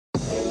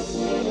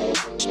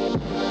Hello,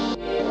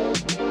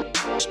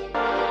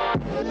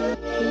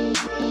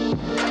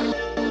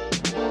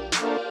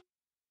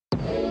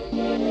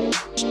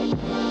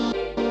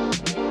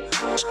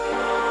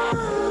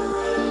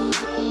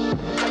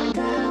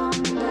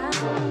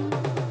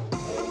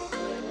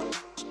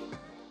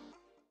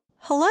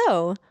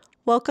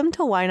 welcome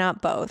to Why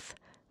Not Both.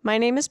 My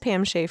name is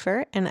Pam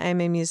Schaefer, and I'm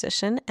a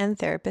musician and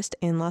therapist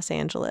in Los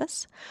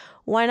Angeles.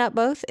 Why Not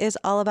Both is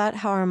all about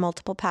how our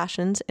multiple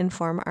passions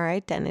inform our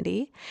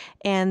identity,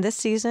 and this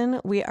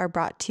season we are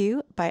brought to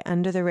you by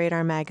Under the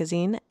Radar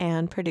magazine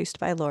and produced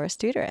by Laura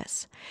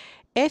Studeris.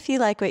 If you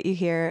like what you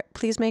hear,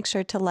 please make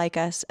sure to like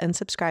us and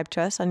subscribe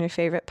to us on your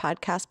favorite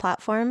podcast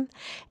platform,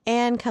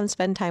 and come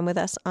spend time with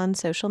us on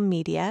social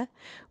media.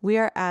 We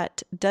are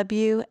at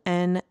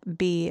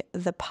WNB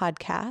the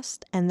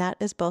podcast, and that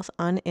is both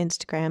on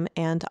Instagram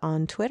and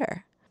on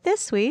Twitter.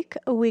 This week,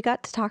 we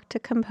got to talk to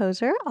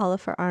composer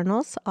Ólafur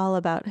Arnalds all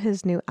about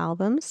his new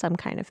album, Some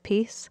Kind of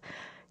Peace.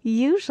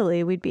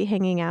 Usually we'd be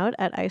hanging out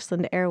at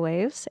Iceland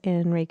Airwaves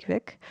in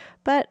Reykjavik,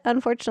 but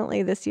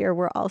unfortunately this year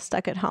we're all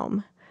stuck at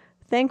home.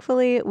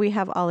 Thankfully, we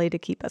have Ollie to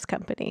keep us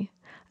company.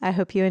 I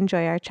hope you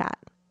enjoy our chat.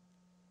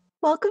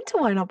 Welcome to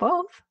Why Not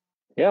Both.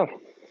 Yeah.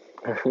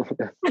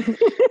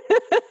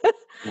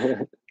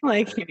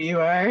 Like here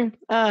you are.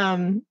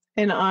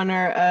 In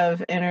honor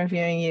of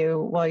interviewing you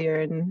while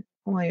you're in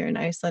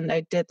Iceland,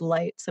 I did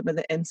light some of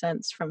the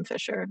incense from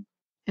Fisher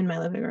in my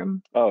living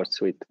room. Oh,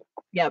 sweet.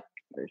 Yep.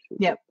 Very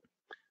sweet. Yep.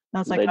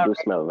 That's like they do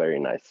smell very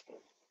nice.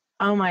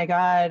 Oh my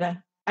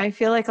God. I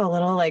feel like a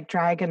little like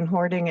dragon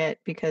hoarding it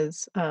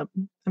because I'm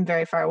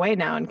very far away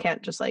now and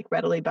can't just like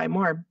readily buy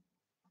more.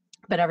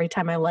 But every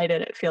time I light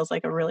it, it feels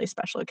like a really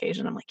special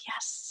occasion. I'm like,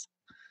 yes.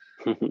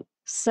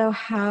 So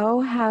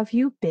how have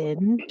you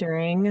been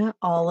during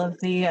all of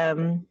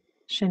the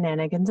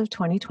shenanigans of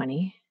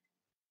 2020?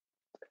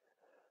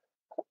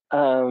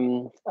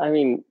 I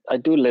mean, I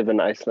do live in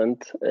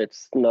Iceland.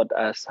 It's not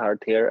as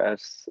hard here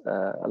as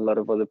a lot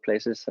of other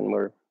places, and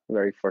we're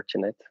very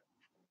fortunate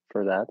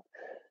for that.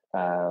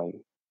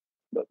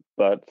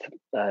 But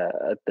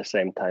at the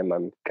same time,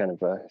 I'm kind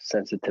of a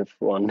sensitive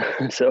one,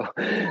 so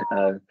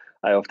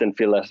I often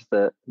feel as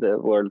the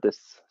world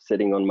is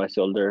sitting on my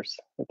shoulders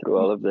through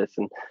all of this.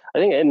 And I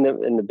think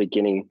in the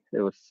beginning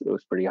it was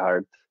pretty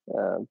hard,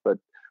 but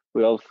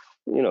we all,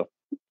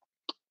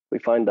 we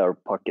find our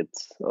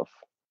pockets of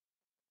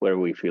where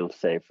we feel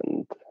safe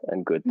and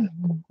good,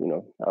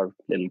 our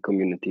little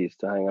communities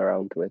to hang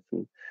around with.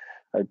 And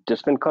I've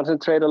just been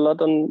concentrate a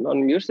lot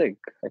on music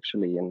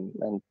actually, and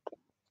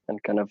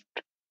kind of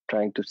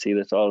trying to see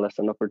this all as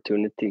an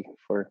opportunity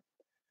for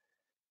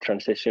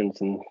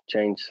transitions and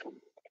change.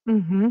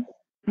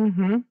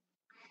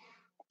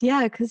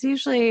 Yeah, because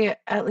usually,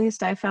 at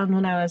least I found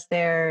when I was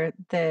there,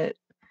 that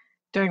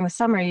during the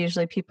summer,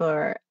 usually people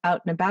are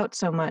out and about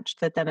so much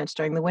that then it's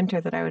during the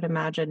winter that I would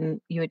imagine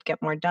you would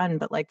get more done.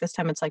 But like this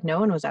time, it's like no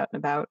one was out and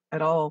about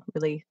at all,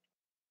 really,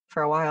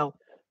 for a while.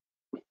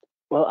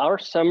 Well, our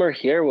summer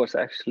here was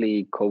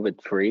actually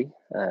COVID-free.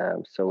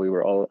 So we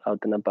were all out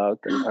and about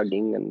and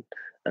hugging and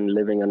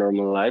living a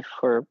normal life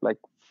for like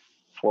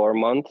 4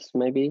 months,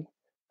 maybe,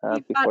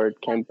 before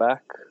it came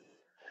back.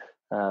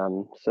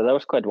 So that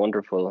was quite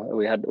wonderful.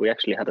 We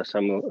actually had a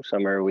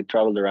summer. We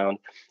traveled around,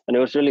 and it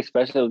was really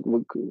special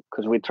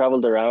because we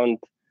traveled around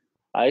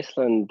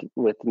Iceland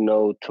with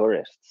no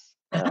tourists,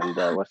 and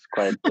that was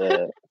quite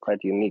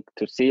unique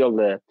to see all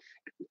the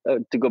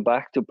to go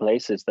back to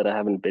places that I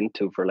haven't been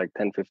to for like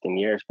 10-15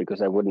 years,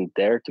 because I wouldn't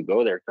dare to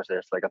go there because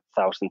there's like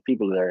 1,000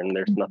 people there and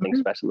there's nothing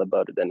special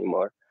about it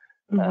anymore.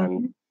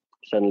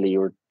 Suddenly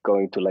you were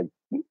going to like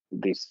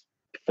these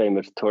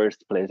famous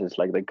tourist places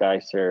like the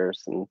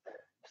geysers and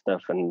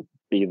stuff and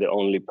be the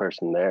only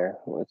person there,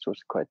 which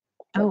was quite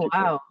magical. Oh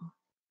wow.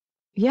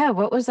 Yeah,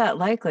 what was that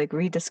like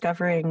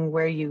rediscovering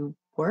where you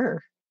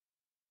were?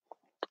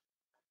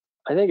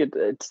 I think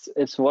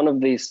it's one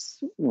of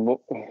these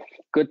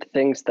good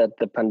things that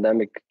the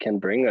pandemic can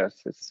bring us.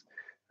 It's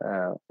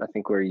I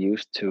think we're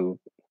used to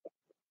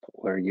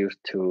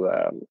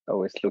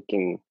always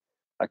looking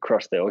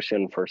across the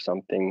ocean for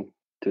something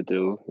to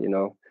do.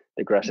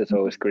 The grass is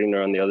always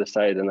greener on the other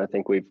side, and I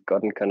think we've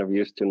gotten kind of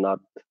used to not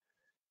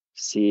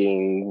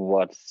seeing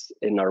what's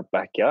in our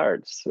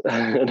backyards.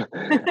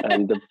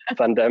 And the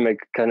pandemic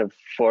kind of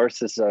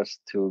forces us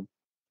to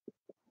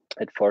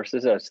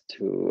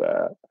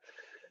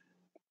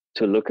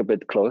look a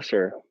bit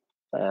closer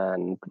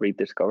and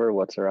rediscover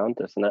what's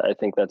around us. And I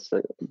think that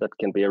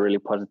can be a really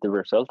positive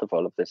result of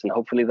all of this. And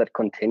hopefully that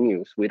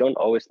continues. We don't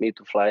always need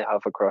to fly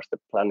half across the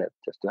planet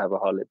just to have a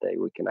holiday.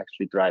 We can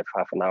actually drive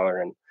half an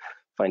hour and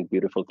find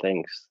beautiful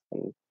things.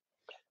 And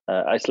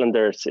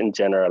Icelanders in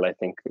general, I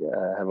think,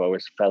 have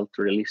always felt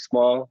really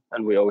small,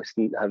 and we always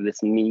have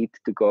this need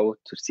to go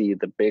to see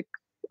the big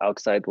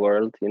outside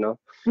world, And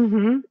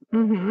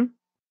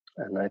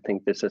I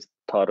think this has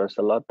taught us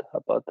a lot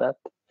about that.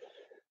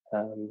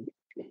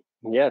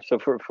 So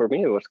for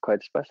me, it was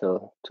quite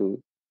special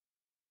to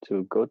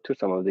go to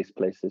some of these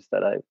places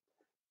that I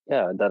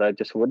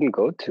just wouldn't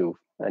go to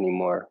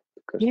anymore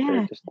because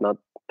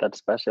that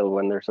special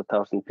when there's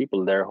 1,000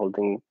 people there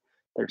holding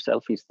their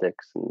selfie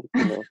sticks,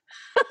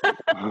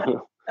 and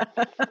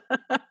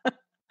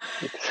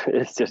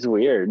it's just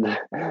weird.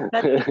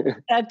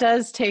 That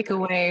does take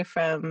away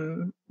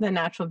from the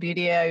natural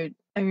beauty. I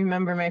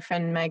remember my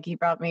friend Maggie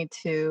brought me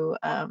to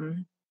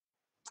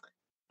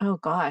oh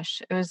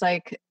gosh, it was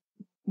like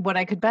what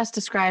I could best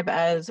describe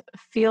as a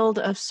field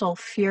of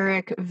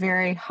sulfuric,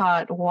 very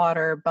hot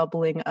water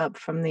bubbling up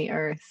from the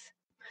earth.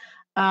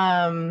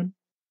 And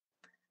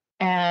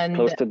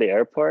close to the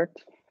airport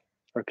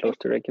or close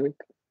to Reykjavik?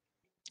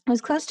 It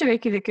was close to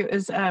Reykjavik. It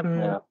was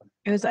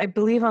I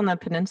believe on the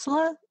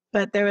peninsula,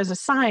 but there was a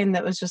sign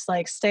that was just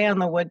like stay on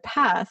the wood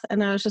path,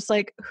 and I was just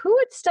like, who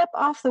would step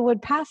off the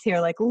wood path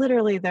here? Like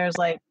literally there's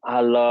like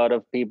a lot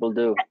of people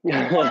do.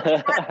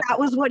 that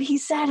was what he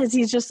said, is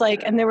he's just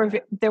like, and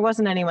there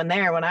wasn't anyone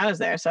there when I was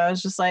there, so I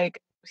was just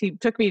like, he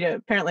took me to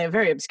apparently a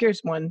very obscure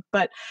one,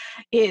 but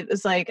it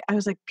was like, I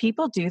was like,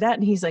 people do that,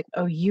 and he's like,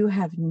 oh, you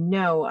have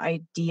no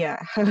idea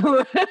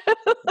how.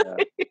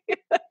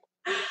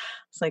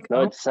 It's like,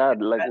 no, it's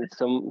sad. Like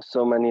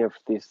so many of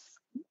these,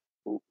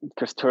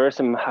 because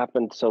tourism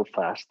happened so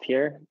fast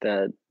here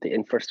that the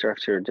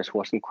infrastructure just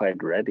wasn't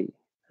quite ready.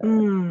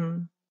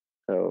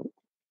 So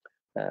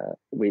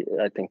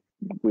I think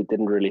we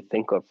didn't really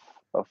think of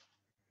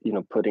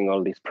putting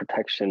all these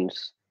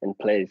protections in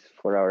place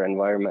for our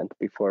environment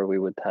before we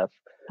would have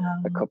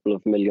a couple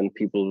of million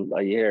people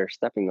a year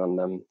stepping on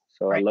them.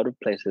 So a lot of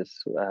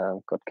places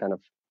got kind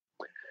of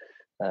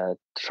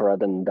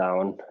trodden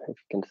down, if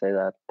you can say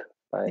that,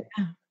 by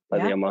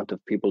the amount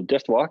of people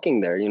just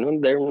walking there.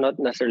 They're not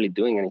necessarily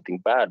doing anything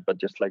bad, but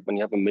just like when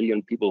you have 1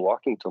 million people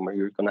walking somewhere,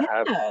 you're going to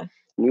have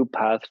new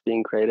paths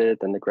being created,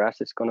 and the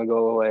grass is going to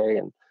go away,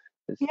 and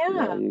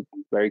you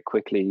very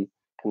quickly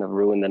kind of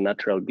ruin the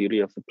natural beauty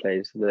of the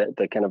place,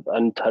 the kind of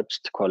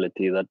untouched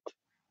quality that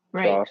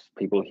draws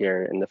people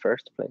here in the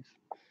first place.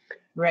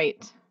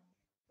 Right.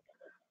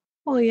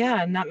 Well,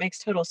 yeah, and that makes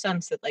total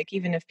sense that like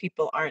even if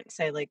people aren't,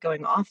 say, like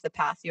going off the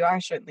path, you are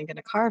certainly going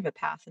to carve a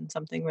path in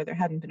something where there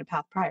hadn't been a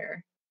path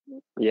prior.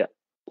 Yeah,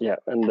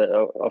 and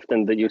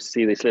often that you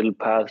see these little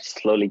paths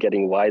slowly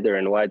getting wider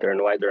and wider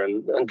and wider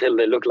until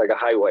they look like a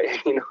highway,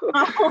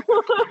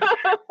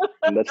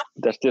 And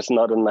that's just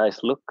not a nice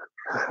look.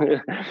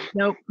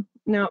 Nope,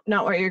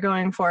 not what you're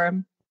going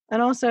for.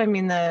 And also, I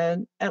mean,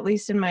 at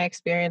least in my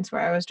experience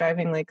where I was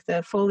driving, like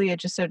the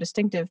foliage is so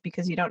distinctive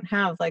because you don't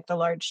have like the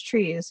large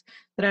trees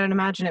that I would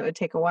imagine it would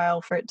take a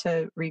while for it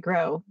to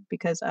regrow,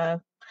 because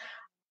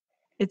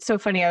it's so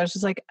funny. I was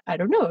just like, I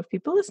don't know if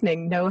people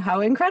listening know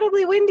how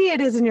incredibly windy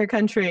it is in your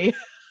country.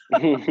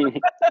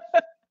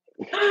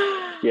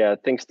 Yeah,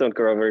 things don't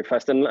grow very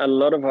fast. And a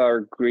lot of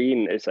our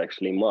green is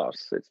actually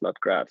moss. It's not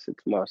grass,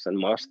 it's moss. And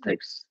moss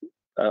takes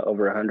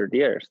over 100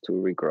 years to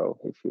regrow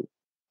if you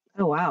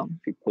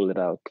pull it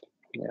out.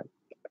 Yeah.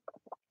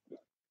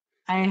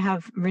 I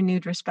have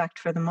renewed respect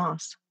for the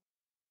moss.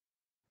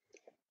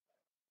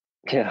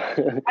 Yeah.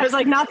 I was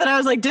like, not that I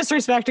was like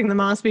disrespecting the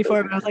moss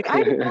before, but I was like,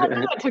 I did not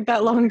know it took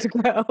that long to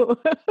grow.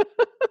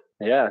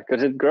 Yeah,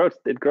 because it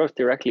grows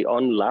directly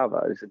on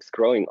lava. It's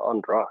growing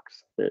on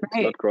rocks. It's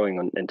not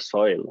growing in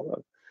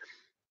soil.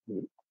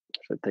 So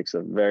it takes a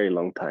very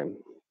long time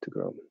to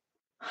grow.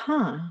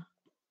 Huh.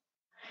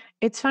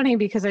 It's funny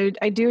because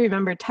I do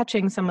remember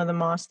touching some of the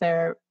moss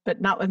there,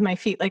 but not with my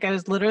feet. Like I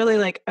was literally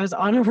like, I was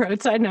on a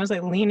roadside and I was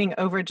like leaning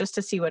over just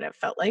to see what it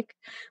felt like.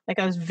 Like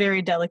I was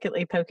very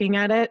delicately poking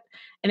at it.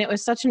 And it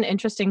was such an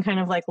interesting kind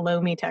of like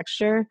loamy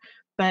texture,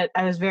 but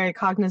I was very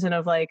cognizant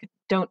of like,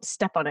 don't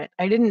step on it.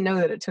 I didn't know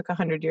that it took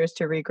 100 years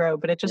to regrow,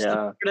 but it just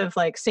looked sort of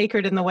like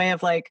sacred in the way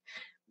of like,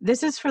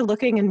 this is for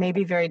looking and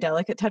maybe very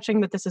delicate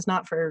touching, but this is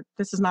not for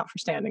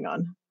standing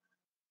on.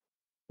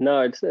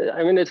 No, it's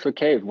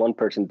okay if one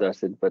person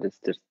does it, but it's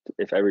just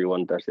if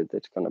everyone does it,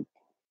 it's gonna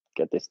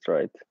get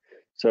destroyed.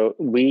 So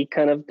we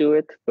kind of do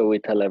it, but we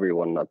tell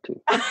everyone not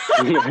to.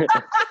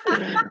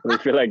 We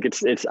feel like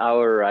it's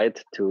our right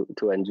to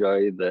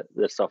enjoy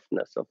the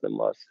softness of the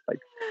moss. Like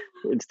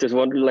it's just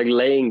like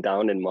laying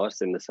down in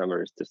moss in the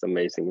summer is just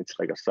amazing. It's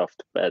like a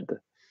soft bed.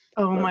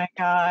 Oh my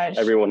gosh.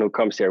 Everyone who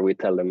comes here, we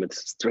tell them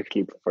it's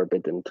strictly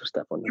forbidden to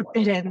step on the moss.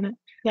 Forbidden.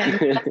 Yeah,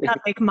 let's not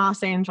make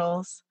moss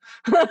angels.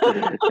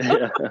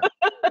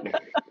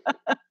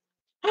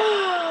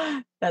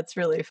 That's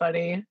really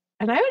funny.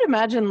 And I would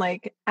imagine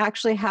like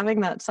actually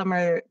having that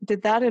summer,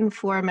 did that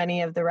inform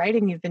any of the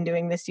writing you've been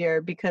doing this year?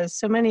 Because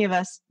so many of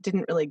us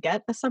didn't really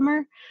get a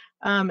summer.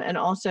 And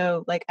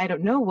also like, I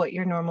don't know what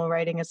your normal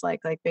writing is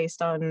like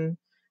based on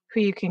who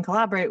you can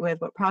collaborate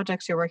with, what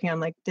projects you're working on.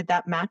 Like, did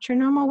that match your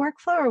normal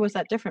workflow or was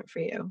that different for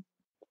you?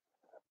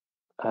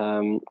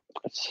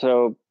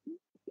 So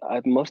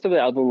most of the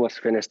album was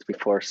finished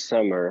before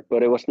summer,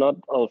 but it was not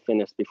all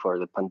finished before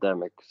the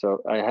pandemic.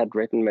 So I had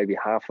written maybe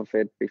half of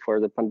it before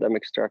the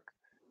pandemic struck,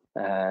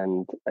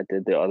 and I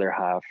did the other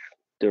half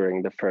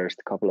during the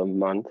first couple of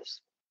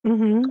months.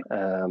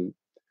 Mm-hmm.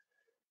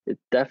 It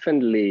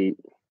definitely,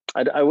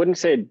 I wouldn't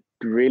say it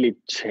really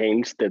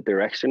changed the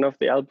direction of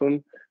the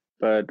album,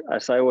 but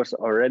as I was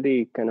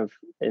already kind of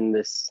in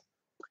this,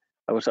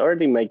 I was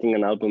already making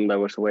an album that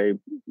was way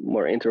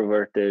more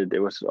introverted. It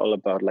was all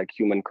about like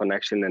human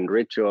connection and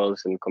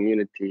rituals and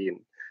community and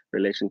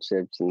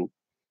relationships. And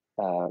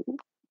uh,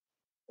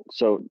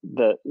 so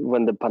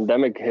when the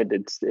pandemic hit,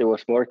 it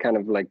was more kind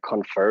of like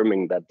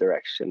confirming that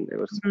direction. It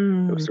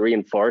was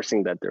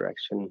reinforcing that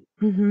direction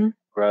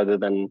rather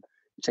than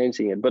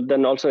changing it. But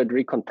then also it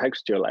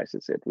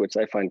recontextualizes it, which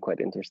I find quite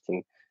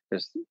interesting,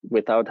 because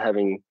without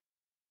having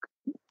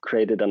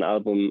created an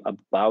album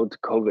about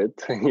COVID,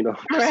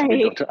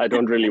 Right. I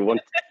don't really want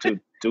to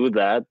do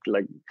that.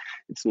 Like,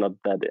 it's not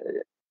that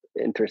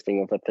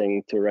interesting of a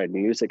thing to write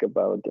music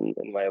about,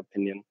 in my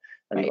opinion.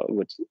 And Right.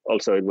 which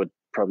also it would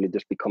probably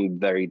just become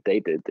very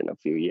dated in a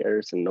few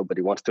years, and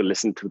nobody wants to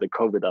listen to the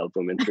COVID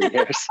album in 3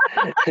 years.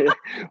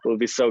 We'll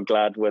be so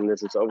glad when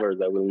this is over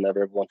that we'll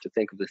never want to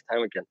think of this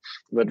time again.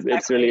 But Exactly.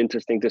 it's really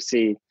interesting to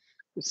see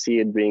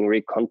it being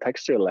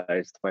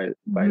recontextualized by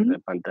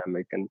the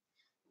pandemic. And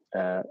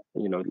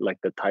like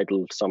the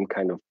title "Some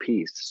Kind of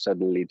Peace"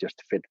 suddenly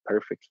just fit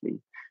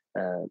perfectly,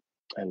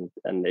 and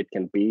it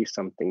can be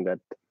something that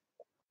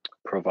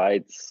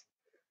provides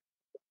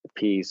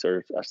peace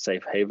or a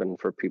safe haven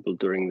for people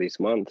during these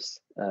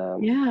months,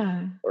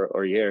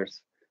 or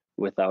years,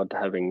 without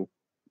having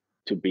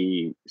to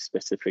be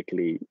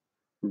specifically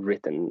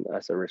written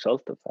as a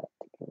result of that.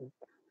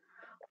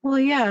 Well,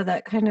 yeah,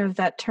 that kind of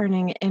that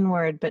turning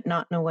inward, but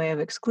not in a way of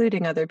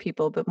excluding other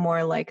people, but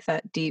more like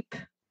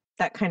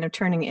that kind of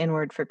turning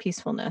inward for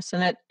peacefulness.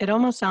 And it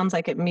almost sounds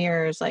like it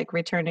mirrors like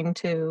returning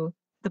to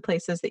the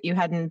places that you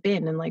hadn't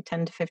been in like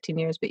 10 to 15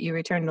 years, but you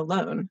returned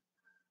alone.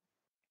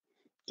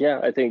 Yeah,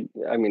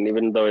 I mean,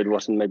 even though it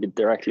wasn't maybe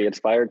directly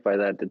inspired by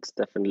that,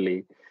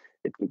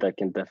 that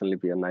can definitely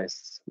be a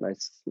nice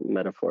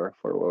metaphor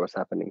for what was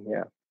happening.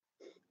 Yeah.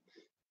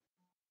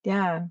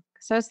 Yeah.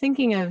 So I was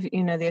thinking of,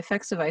 the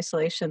effects of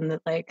isolation,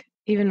 that like,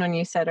 even when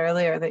you said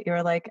earlier that you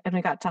were like, and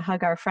we got to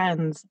hug our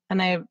friends,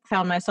 and I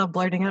found myself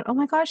blurting out, "Oh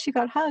my gosh, you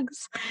got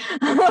hugs."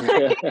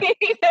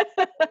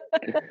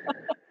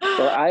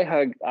 Well,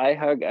 I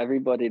hug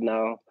everybody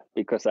now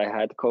because I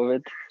had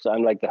COVID. So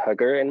I'm like the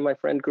hugger in my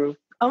friend group.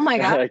 Oh my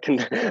God. I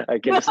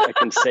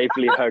can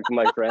safely hug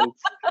my friends.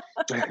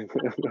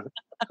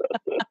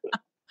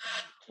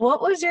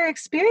 What was your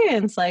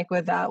experience like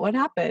with that? What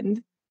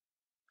happened?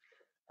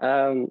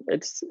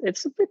 It's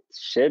a bit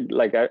shit.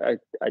 Like I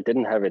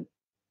didn't have it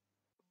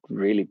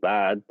really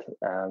bad.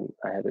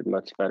 I had it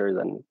much better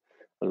than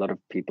a lot of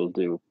people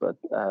do, but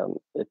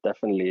it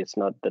definitely is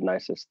not the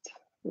nicest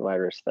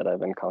virus that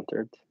I've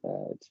encountered.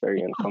 It's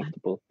very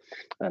uncomfortable,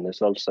 and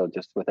it's also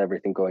just with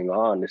everything going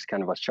on, it's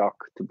kind of a shock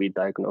to be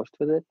diagnosed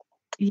with it.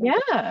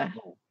 Yeah.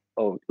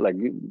 Oh, like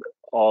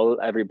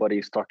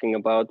everybody's talking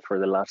about for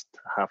the last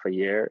half a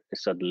year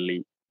is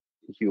suddenly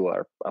you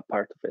are a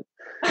part of it,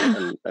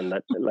 and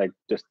that, like,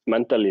 just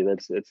mentally,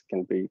 it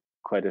can be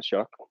quite a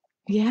shock.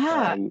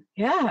 Yeah.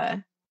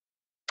 Yeah.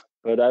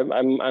 But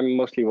I'm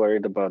mostly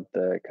worried about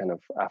the kind of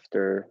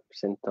after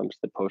symptoms,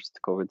 the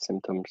post-COVID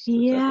symptoms that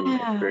I've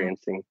been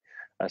experiencing,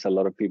 as a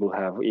lot of people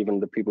have. Even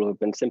the people who've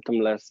been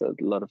symptomless, a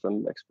lot of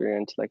them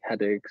experience like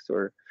headaches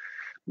or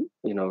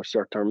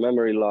short-term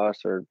memory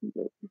loss or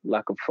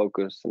lack of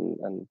focus,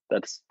 and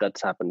that's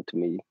happened to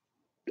me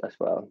as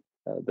well.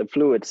 The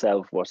flu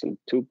itself wasn't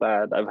too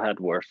bad. I've had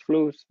worse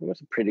flus. It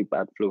was a pretty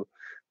bad flu,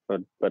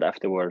 but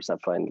afterwards I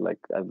find like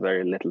I have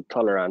very little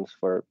tolerance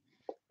for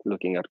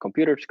looking at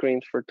computer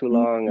screens for too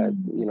long.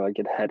 I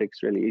get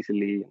headaches really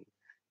easily.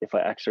 If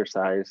I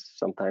exercise,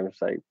 sometimes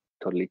I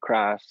totally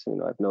crash.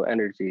 I have no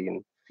energy,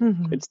 and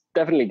it's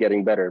definitely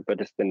getting better.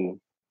 But it's been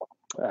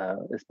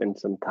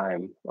some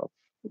time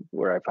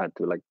where I've had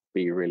to like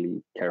be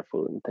really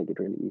careful and take it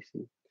really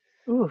easy.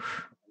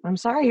 Oof. I'm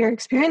sorry you're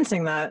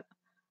experiencing that.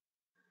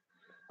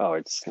 Oh,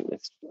 it's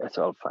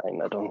all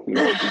fine. I don't mean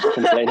to be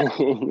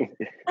complaining.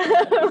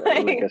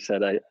 Like I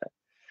said,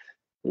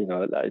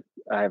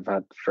 I've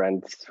had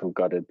friends who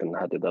got it and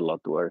had it a lot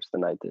worse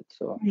than I did,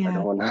 so I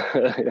don't want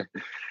to.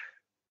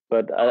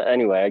 But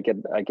anyway,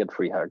 I get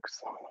free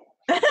hugs.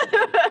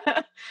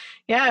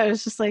 Yeah, it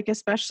was just like,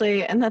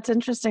 especially, and that's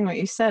interesting what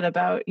you said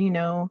about,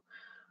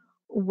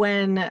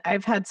 when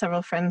I've had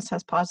several friends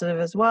test positive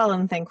as well,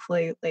 and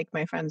thankfully, like,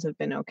 my friends have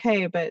been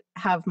okay, but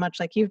have much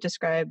like you've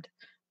described.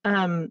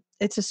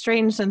 It's a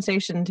strange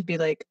sensation to be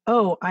like,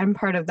 oh, I'm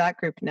part of that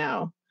group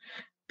now,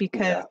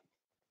 because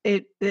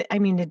I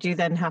mean, did you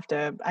then have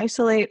to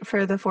isolate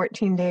for the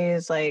 14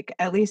 days? Like,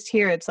 at least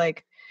here, it's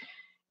like,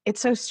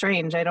 it's so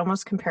strange. I'd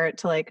almost compare it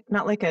to like,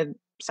 not like a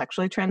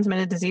sexually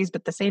transmitted disease,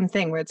 but the same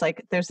thing, where it's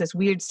like, there's this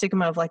weird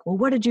stigma of like, well,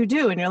 what did you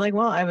do? And you're like,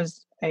 well,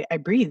 I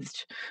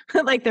breathed.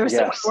 Like, there was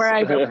someone where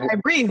I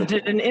breathed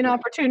at an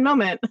inopportune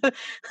moment.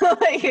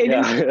 Like,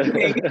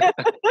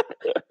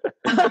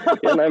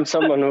 and I'm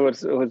someone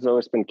who's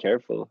always been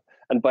careful.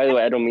 And by the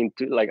way, I don't mean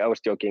to, like, I was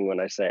joking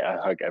when I say I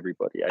hug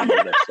everybody. I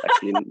know that's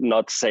actually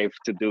not safe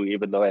to do,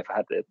 even though I've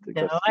had it,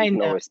 because you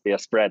can always be a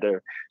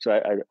spreader. So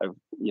I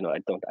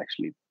don't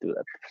actually do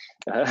that.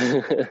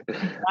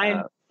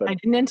 I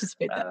didn't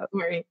anticipate that. Don't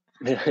worry.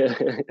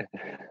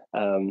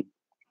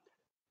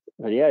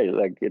 But yeah,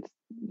 like,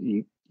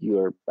 you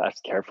you're as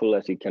careful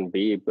as you can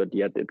be, but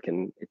yet it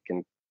can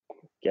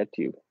get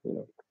you, you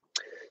know.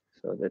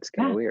 So that's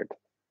kind of weird.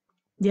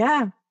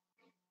 Yeah,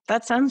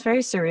 that sounds very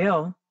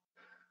surreal.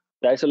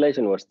 The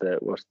isolation was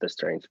the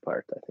strange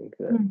part, I think,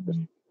 just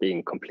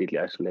being completely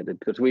isolated,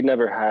 because we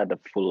never had a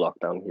full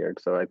lockdown here.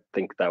 So I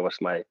think that was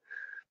my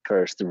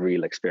first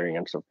real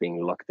experience of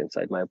being locked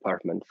inside my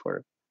apartment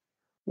for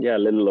a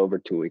little over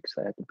 2 weeks.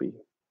 I had to be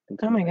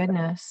Oh my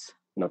goodness.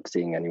 Not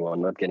seeing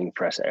anyone, not getting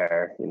fresh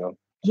air, you know.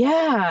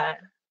 Yeah.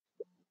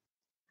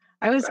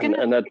 I was gonna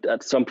and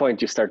at some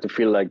point you start to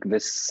feel like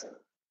this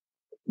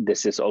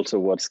is also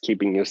what's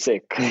keeping you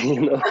sick,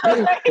 you know.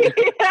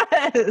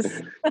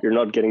 Yes. You're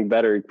not getting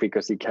better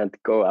because you can't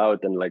go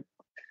out and like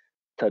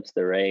touch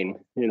the rain,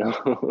 you know.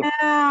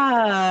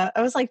 Yeah.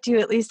 I was like, do you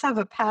at least have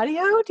a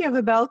patio? Do you have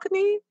a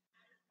balcony?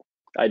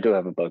 I do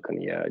have a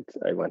balcony. Yeah,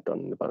 I went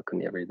on the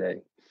balcony every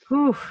day.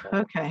 Ooh,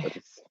 okay.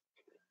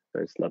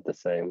 But it's not the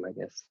same, I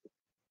guess.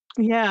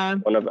 Yeah.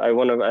 I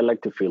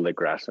like to feel the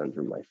grass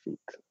under my feet.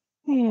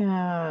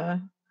 Yeah.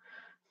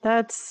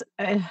 That's,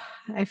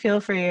 I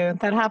feel for you.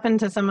 That happened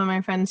to some of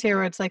my friends here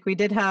where it's like we've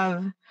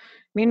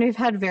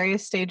had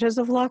various stages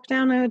of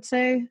lockdown, I would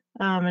say,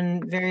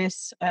 and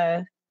various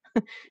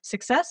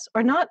success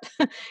or not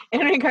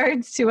in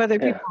regards to whether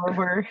people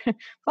were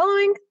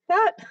following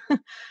that.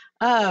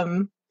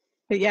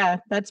 But yeah,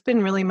 that's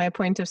been really my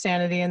point of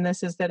sanity in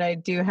this, is that I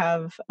do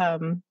have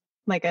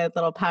like a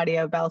little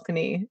patio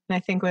balcony. And I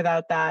think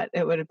without that,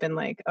 it would have been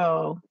like,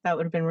 oh, that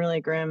would have been really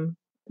grim.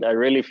 I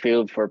really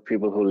feel for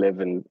people who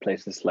live in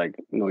places like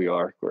New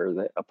York, where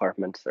the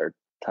apartments are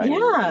tiny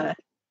and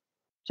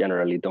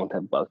generally don't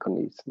have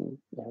balconies.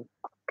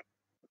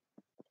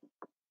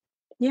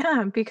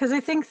 Yeah, because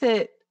I think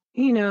that,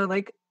 you know,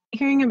 like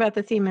hearing about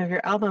the theme of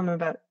your album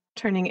about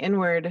turning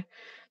inward,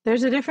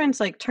 there's a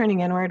difference like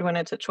turning inward when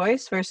it's a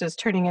choice versus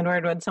turning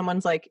inward when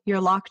someone's like, you're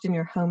locked in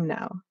your home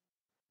now.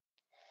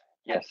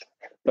 Yes,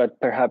 but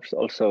perhaps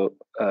also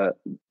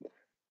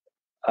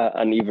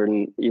an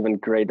even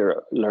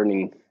greater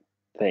learning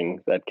thing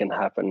that can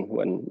happen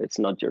when it's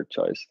not your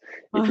choice.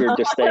 If you're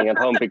just staying at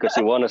home because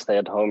you want to stay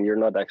at home, you're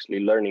not actually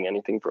learning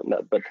anything from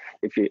that. But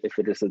if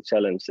it is a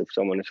challenge, if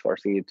someone is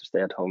forcing you to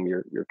stay at home,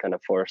 you're kind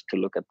of forced to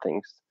look at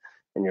things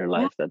in your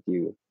life that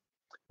you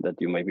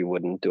maybe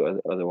wouldn't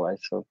do otherwise.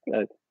 So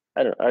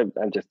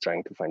I'm just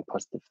trying to find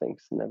positive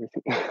things in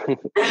everything.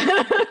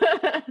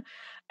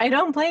 I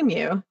don't blame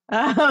you.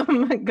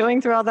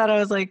 Going through all that, I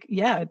was like,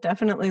 yeah,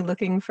 definitely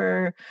looking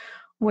for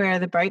where are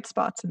the bright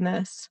spots in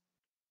this.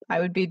 I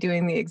would be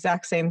doing the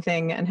exact same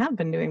thing and have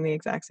been doing the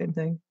exact same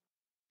thing.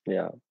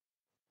 Yeah.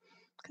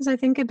 Because I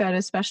think about,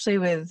 especially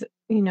with,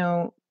 you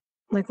know,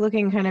 like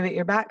looking kind of at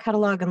your back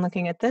catalog and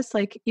looking at this,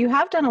 like you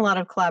have done a lot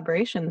of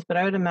collaborations, but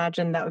I would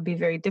imagine that would be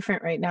very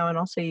different right now. And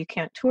also you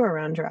can't tour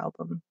around your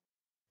album.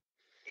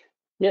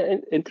 Yeah,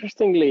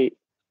 interestingly,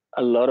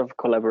 a lot of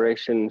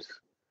collaborations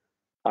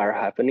are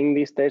happening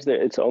these days.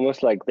 It's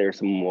almost like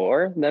there's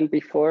more than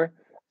before.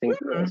 I think,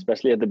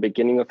 especially at the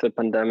beginning of the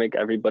pandemic,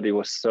 everybody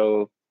was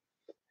so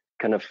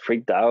kind of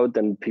freaked out,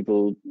 and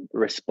people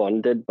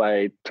responded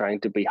by trying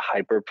to be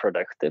hyper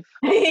productive.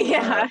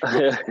 Yeah.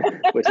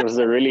 Which was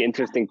a really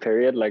interesting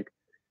period. Like,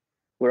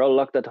 we're all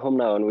locked at home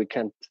now and we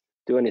can't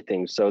do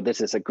anything. So this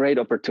is a great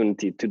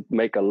opportunity to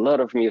make a lot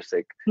of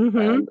music.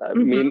 And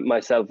me,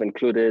 myself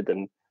included.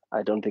 And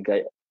I don't think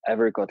I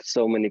ever got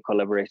so many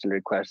collaboration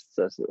requests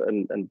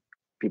and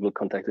people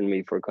contacted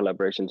me for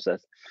collaborations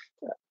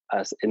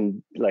as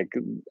in like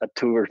a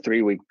 2 or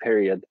 3 week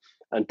period,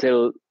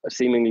 until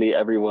seemingly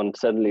everyone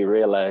suddenly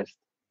realized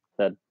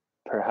that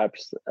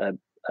perhaps a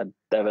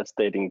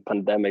devastating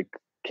pandemic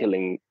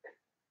killing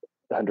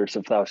hundreds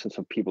of thousands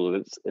of people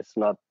is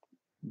not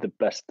the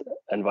best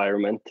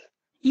environment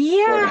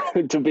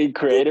to be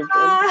creative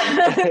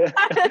in.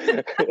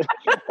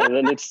 And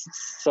then it's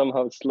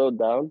somehow slowed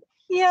down.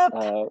 Yep.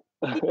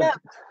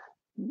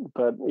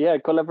 But yeah,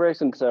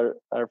 collaborations are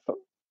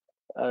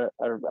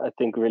I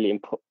think really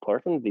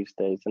important these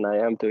days, and I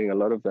am doing a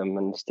lot of them,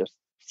 and it's just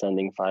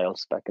sending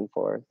files back and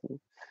forth.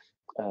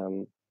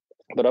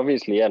 But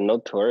obviously, yeah, no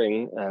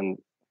touring, and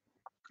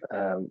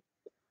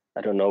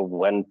I don't know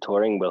when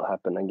touring will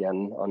happen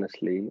again,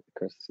 honestly,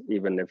 because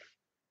even if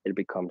it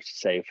becomes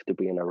safe to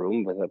be in a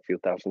room with a few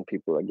thousand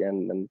people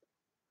again, then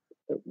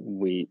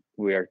we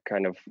are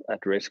kind of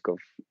at risk of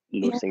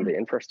losing the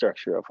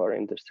infrastructure of our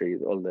industry.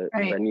 All the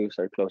venues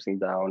are closing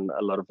down,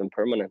 a lot of them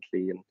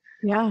permanently,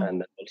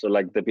 and also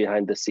like the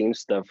behind the scenes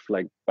stuff,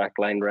 like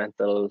backline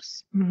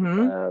rentals,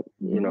 you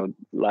know,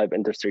 live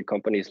industry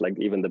companies, like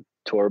even the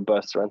tour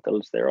bus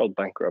rentals, they're all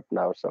bankrupt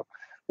now. So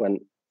when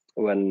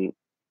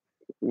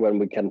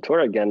we can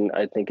tour again,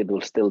 I think it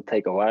will still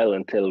take a while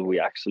until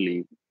we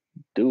actually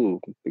do,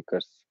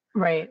 because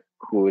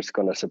who is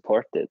going to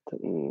support it?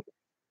 And,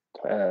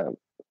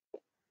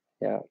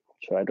 yeah,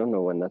 so I don't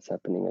know when that's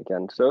happening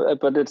again. So,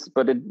 but it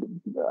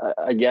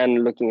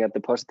again, looking at the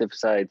positive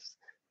sides,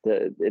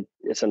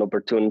 it's an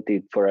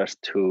opportunity for us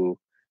to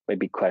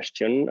maybe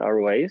question our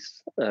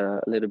ways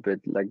a little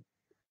bit. Like,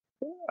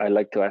 I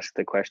like to ask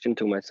the question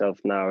to myself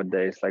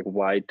nowadays, like,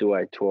 why do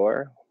I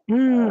tour?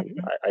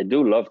 I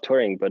do love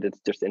touring, but it's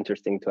just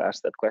interesting to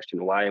ask that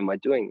question: why am I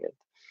doing it?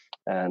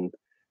 And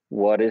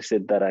what is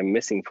it that I'm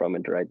missing from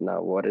it right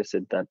now? What is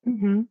it that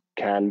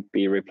can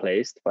be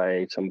replaced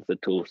by some of the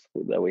tools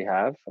that we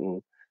have?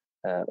 And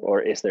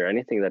or is there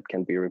anything that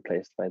can be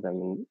replaced by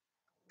them?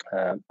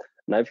 And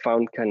I've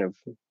found kind of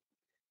a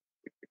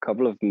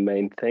couple of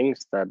main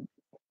things that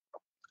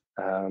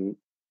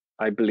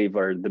I believe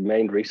are the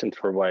main reasons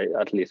for why,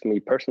 at least me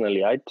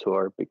personally, I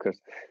tour, because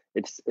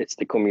it's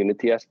the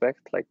community aspect.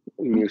 Like,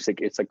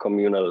 music is a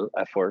communal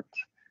effort.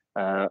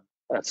 A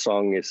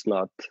song is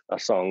not a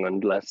song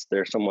unless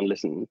there's someone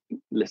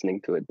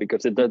listening to it,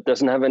 because it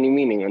doesn't have any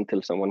meaning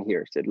until someone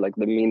hears it. Like,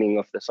 the meaning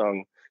of the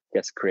song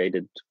gets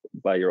created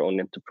by your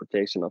own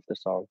interpretation of the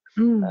song.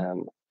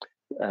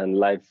 And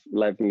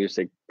live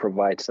music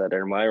provides that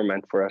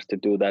environment for us to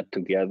do that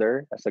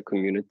together as a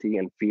community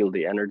and feel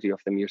the energy of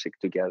the music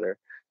together,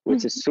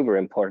 which is super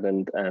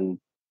important and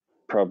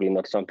probably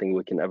not something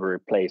we can ever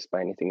replace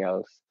by anything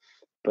else.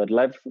 But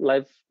live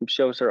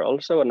shows are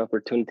also an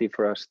opportunity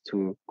for us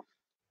to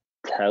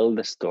tell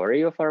the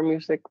story of our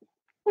music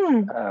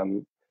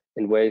in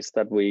ways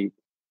that we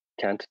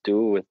can't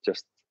do with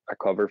just a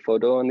cover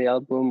photo on the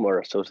album or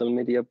a social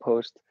media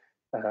post.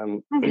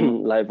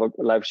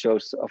 Live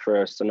shows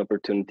offer us an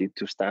opportunity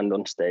to stand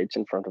on stage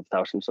in front of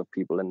thousands of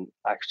people and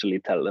actually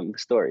tell them the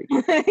story.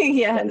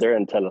 Yes. And there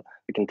and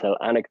we can tell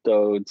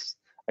anecdotes.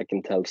 I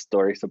can tell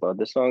stories about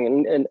the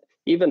song, and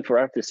even for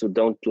artists who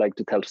don't like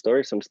to tell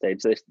stories on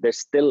stage, they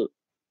still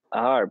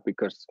are,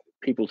 because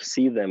people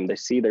see them, they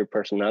see their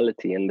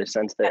personality, and they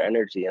sense their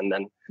energy, and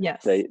then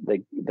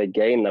they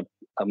gain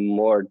a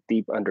more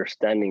deep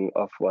understanding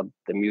of what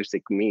the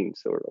music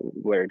means or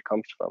where it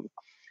comes from.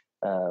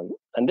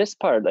 And this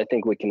part, I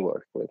think we can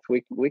work with.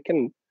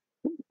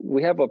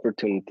 We have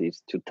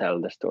opportunities to tell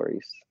the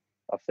stories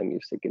of the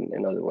music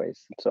in other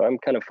ways. So I'm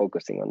kind of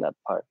focusing on that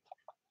part.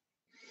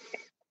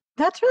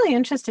 That's really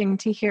interesting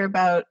to hear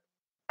about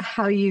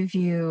how you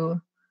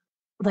view,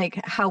 like,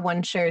 how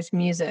one shares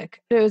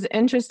music. It was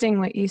interesting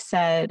what you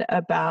said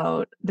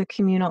about the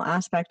communal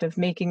aspect of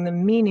making the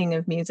meaning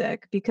of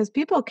music, because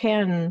people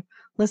can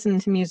listen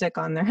to music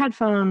on their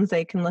headphones.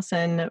 They can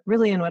listen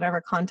really in whatever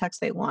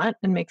context they want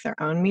and make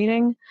their own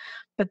meaning.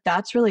 But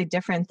that's really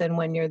different than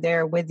when you're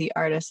there with the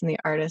artist and the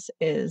artist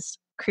is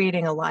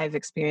creating a live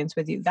experience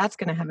with you. That's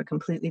going to have a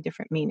completely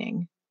different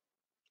meaning.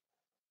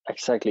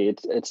 Exactly.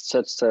 It's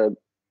such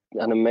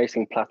an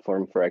amazing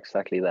platform for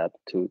exactly that,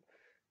 to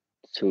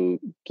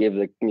give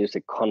the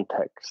music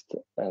context.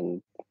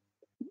 And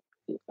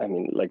I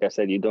mean, like I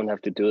said, you don't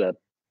have to do that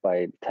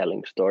by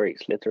telling stories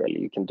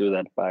literally. You can do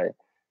that by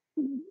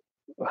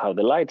how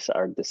the lights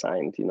are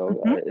designed.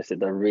 Is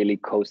it a really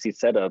cozy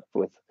setup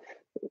with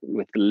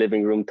the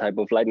living room type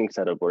of lighting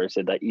setup, or is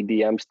it a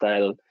EDM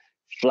style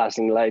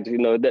flashing lights?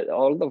 That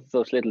all of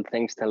those little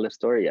things tell a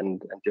story,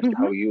 and just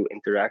how you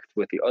interact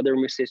with the other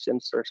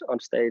musicians or on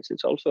stage.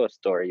 It's also a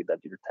story that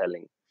you're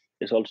telling.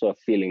 It's also a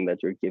feeling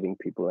that you're giving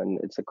people, and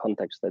it's a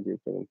context that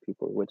you're giving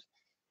people,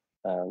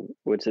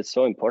 which is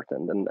so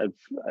important. And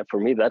for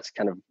me, that's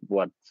kind of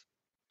what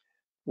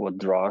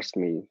draws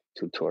me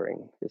to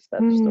touring, is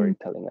that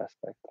storytelling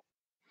aspect.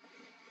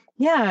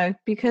 Yeah,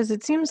 because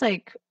it seems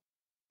like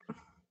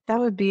that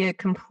would be a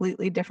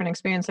completely different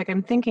experience. Like,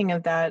 I'm thinking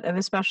of that, of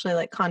especially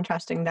like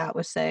contrasting that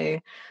with,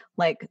 say,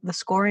 like the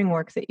scoring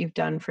work that you've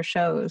done for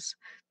shows,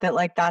 that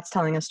like that's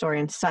telling a story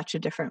in such a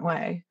different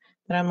way.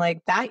 That I'm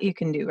like, that you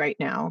can do right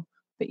now,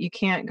 but you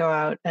can't go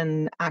out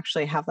and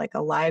actually have like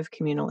a live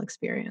communal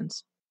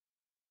experience.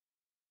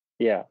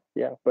 Yeah,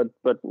 but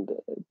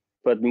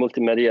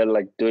multimedia,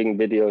 like doing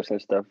videos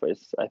and stuff,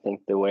 is, I think,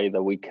 the way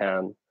that we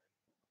can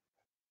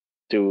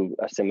do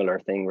a similar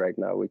thing right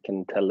now. We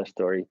can tell a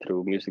story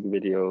through music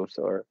videos,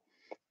 or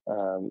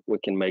we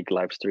can make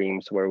live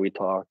streams where we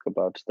talk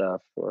about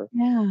stuff, or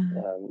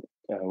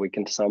we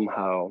can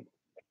somehow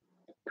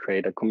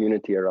create a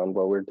community around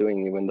what we're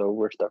doing, even though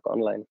we're stuck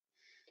online.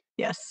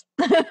 Yes.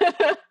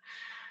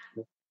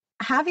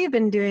 Have you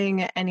been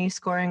doing any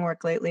scoring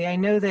work lately? I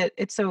know that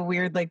it's so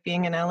weird, like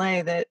being in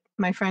LA, that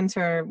my friends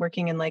who are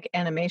working in like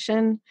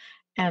animation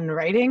and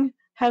writing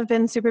have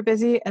been super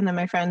busy, and then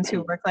my friends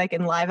who work like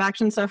in live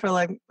action stuff are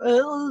like,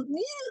 oh,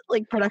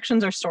 like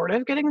productions are sort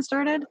of getting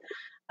started.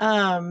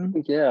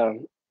 Yeah.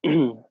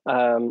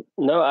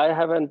 No, I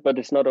haven't, but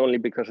it's not only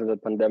because of the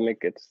pandemic.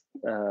 It's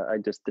I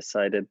just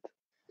decided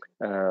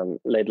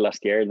late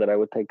last year that I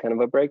would take kind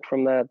of a break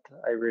from that.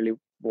 I really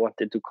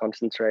wanted to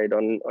concentrate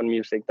on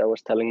music that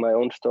was telling my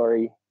own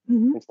story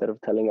instead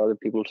of telling other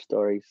people's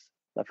stories.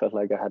 I felt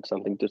like I had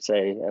something to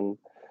say, and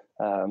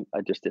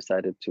I just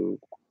decided to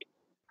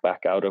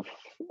back out of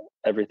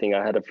everything.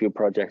 I had a few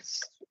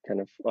projects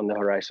kind of on the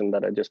horizon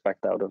that I just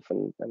backed out of,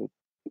 and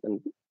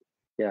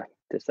yeah,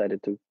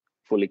 decided to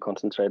fully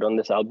concentrate on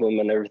this album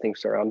and everything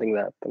surrounding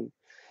that.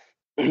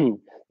 And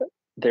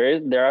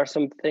there are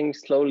some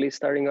things slowly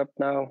starting up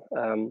now.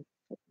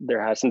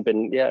 there hasn't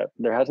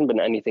been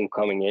anything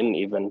coming in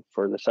even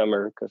for the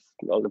summer because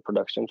all the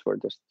productions were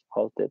just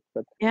halted.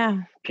 But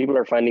Yeah. people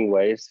are finding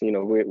ways. You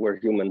know, we're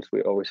humans.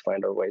 We always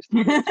find our ways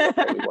to do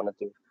what we want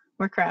to do.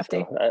 We're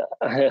crafty. So,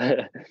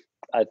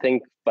 I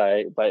think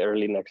by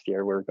early next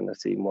year we're going to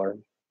see more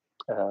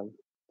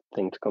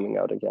things coming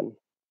out again.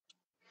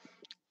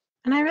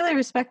 And I really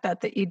respect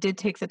that you did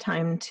take the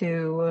time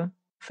to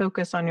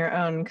focus on your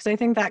own, because I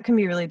think that can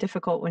be really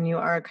difficult when you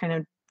are kind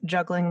of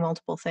juggling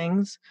multiple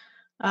things.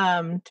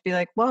 To be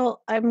like,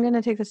 well, I'm going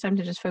to take this time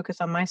to just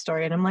focus on my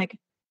story. And I'm like,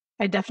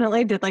 I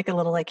definitely did like a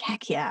little like,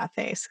 heck yeah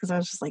face, because I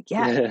was just like,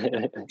 yeah,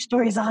 your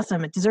story is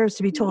awesome. It deserves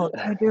to be told.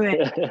 Go do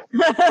it.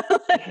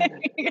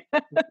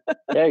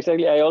 Yeah,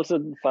 exactly. I also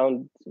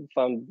found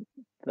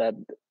that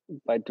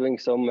by doing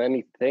so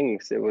many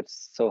things, it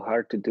was so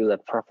hard to do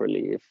that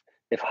properly.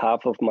 If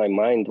half of my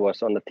mind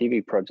was on the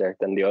TV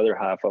project and the other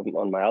half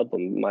on my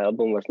album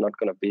was not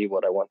going to be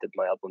what I wanted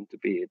my album to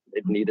be.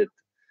 It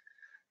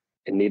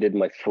needed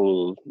my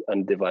full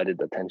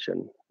undivided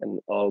attention and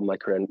all my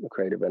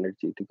creative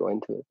energy to go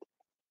into it.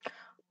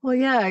 Well,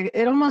 yeah,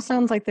 it almost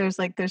sounds like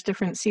there's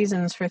different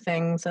seasons for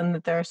things, and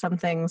that there are some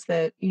things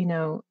that,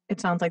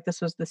 it sounds like this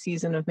was the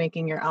season of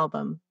making your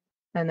album,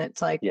 and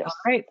it's like, yes.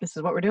 All right, this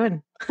is what we're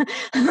doing.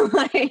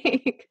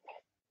 Like,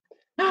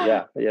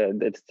 yeah,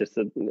 it's just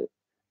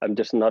I'm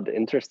just not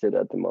interested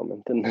at the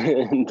moment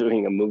in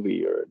doing a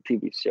movie or a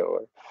TV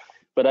show,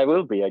 but I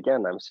will be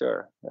again, I'm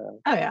sure.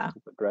 Oh yeah.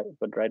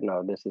 But right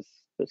now, this is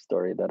the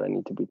story that I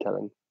need to be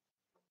telling.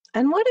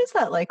 And what is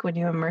that like when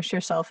you immerse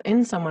yourself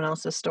in someone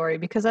else's story?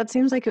 Because that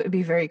seems like it would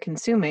be very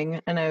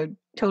consuming, and I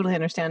totally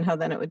understand how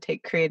then it would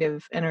take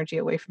creative energy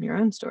away from your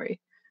own story.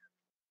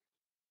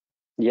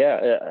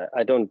 Yeah,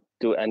 I don't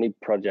do any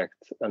project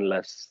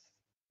unless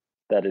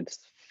that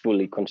it's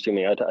fully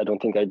consuming. I don't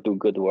think I do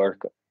good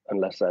work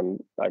unless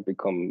I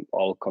become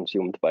all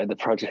consumed by the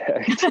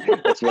project.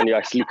 That's when you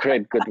actually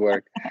create good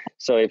work.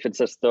 So if it's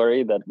a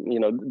story that,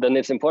 then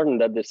it's important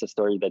that it's a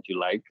story that you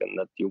like and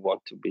that you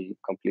want to be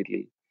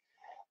completely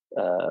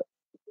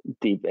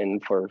deep in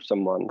for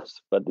someone's.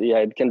 But yeah,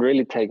 it can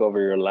really take over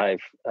your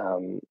life.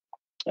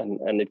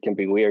 And it can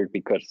be weird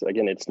because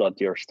again, it's not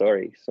your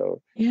story.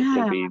 So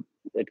Yeah.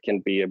 it can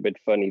be a bit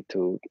funny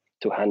to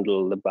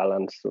handle the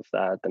balance of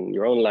that and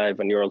your own life.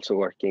 And you're also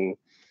working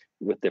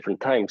with different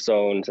time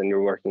zones, and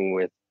you're working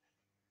with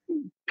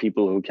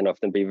people who can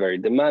often be very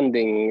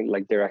demanding,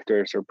 like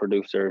directors or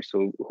producers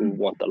who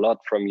want a lot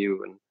from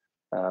you.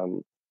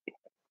 And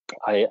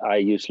I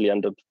usually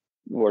end up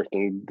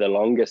working the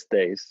longest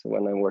days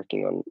when I'm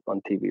working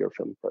on TV or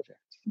film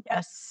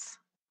projects.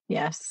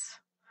 Yes.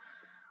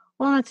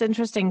 Well, it's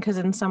interesting because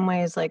in some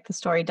ways, like, the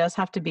story does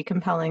have to be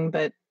compelling,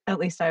 but at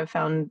least I've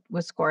found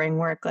with scoring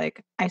work,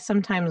 like, I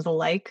sometimes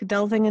like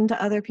delving into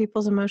other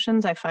people's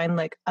emotions. I find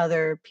like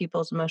other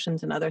people's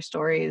emotions and other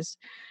stories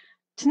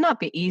to not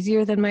be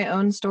easier than my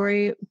own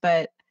story,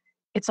 but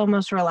it's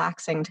almost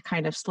relaxing to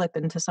kind of slip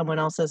into someone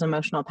else's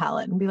emotional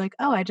palette and be like,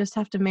 oh, I just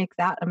have to make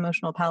that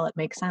emotional palette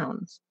make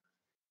sounds.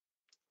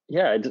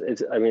 Yeah,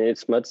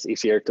 it's much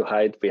easier to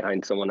hide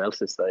behind someone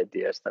else's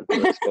ideas than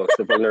to expose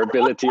the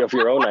vulnerability of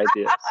your own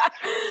ideas.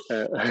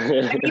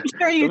 I'm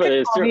sure you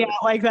can call me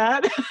out like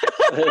that.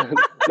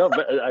 No,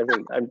 but I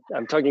mean,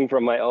 I'm talking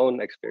from my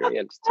own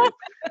experience too.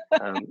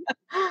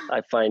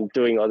 I find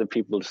doing other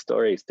people's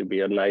stories to be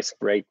a nice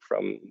break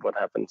from what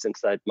happens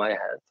inside my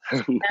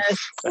head.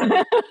 Yes.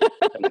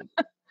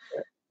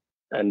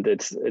 And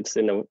it's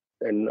in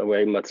a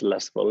way much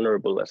less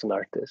vulnerable as an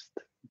artist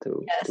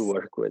to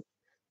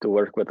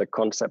work with a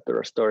concept or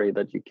a story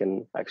that you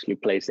can actually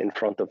place in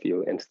front of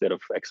you instead of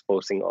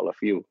exposing all of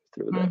you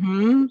through that.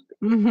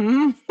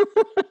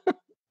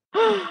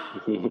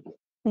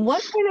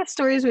 What kind of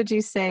stories would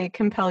you say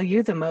compel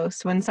you the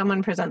most when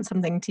someone presents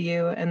something to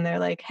you and they're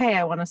like, hey,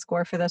 I want to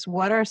score for this?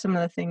 What are some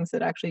of the things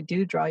that actually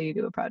do draw you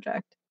to a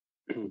project?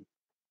 In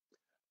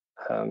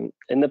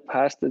the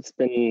past, it's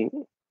been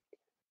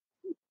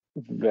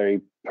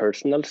very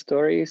personal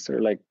stories,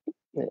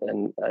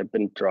 and I've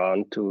been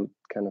drawn to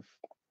kind of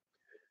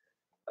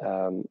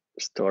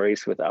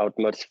stories without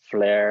much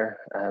flair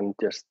and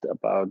just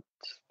about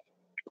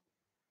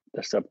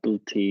the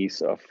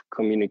subtleties of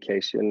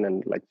communication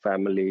and like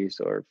families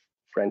or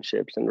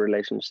friendships and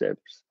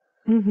relationships.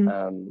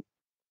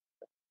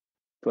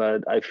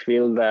 But I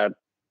feel that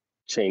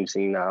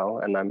changing now,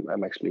 and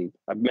I'm actually,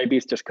 maybe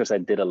it's just because I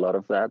did a lot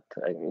of that,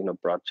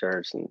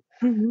 Broadchurch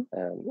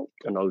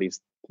and all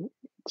these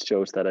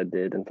shows that I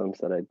did and films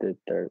that I did,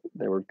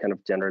 they were kind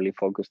of generally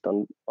focused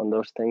on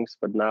those things.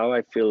 But now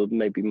I feel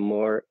maybe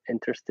more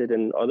interested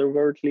in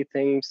otherworldly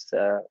things,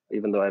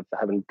 even though I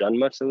haven't done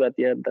much of that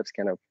yet. That's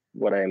kind of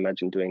what I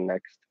imagine doing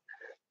next.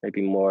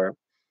 Maybe more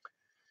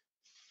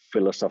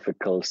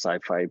philosophical,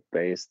 sci-fi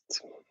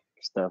based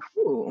stuff.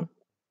 Ooh.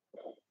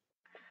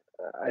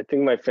 I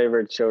think my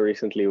favorite show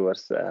recently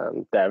was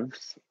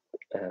Devs.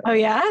 Oh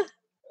yeah?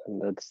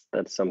 And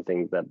that's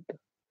something that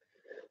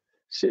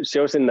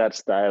shows in that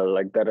style,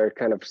 like that are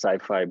kind of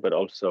sci-fi, but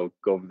also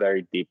go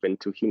very deep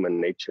into human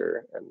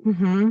nature.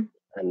 And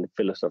and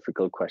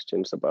philosophical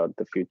questions about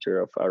the future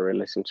of our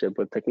relationship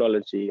with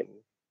technology,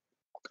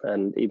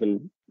 and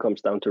even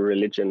comes down to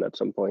religion at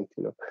some point.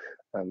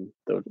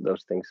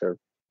 Those things are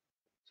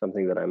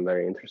something that I'm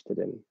very interested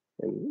in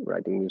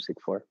writing music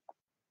for.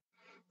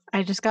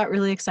 I just got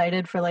really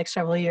excited for like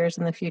several years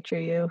in the future,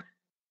 you.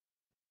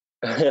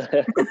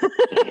 Yeah,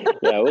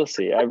 we'll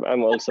see.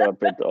 I'm also a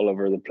bit all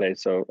over the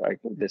place, so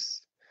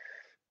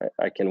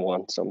I can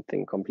want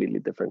something completely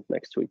different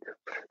next week.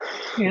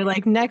 You're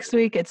like, next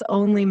week it's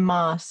only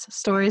moss,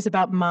 stories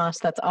about moss.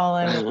 That's all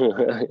I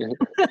want.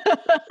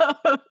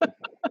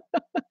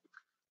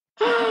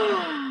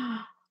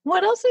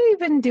 What else have you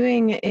been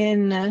doing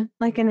in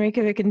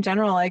Reykjavik in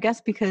general? I guess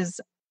because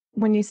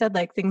when you said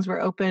like things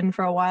were open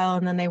for a while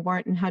and then they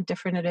weren't, and how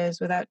different it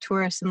is without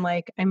tourists, and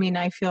like, I mean,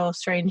 I feel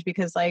strange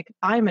because like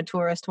I'm a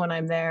tourist when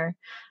I'm there,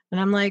 and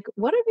I'm like,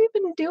 what have you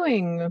been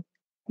doing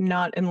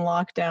not in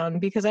lockdown?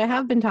 Because I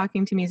have been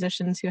talking to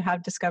musicians who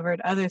have discovered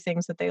other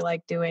things that they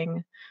like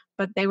doing,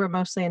 but they were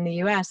mostly in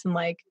the US and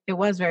like it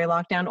was very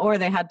locked down, or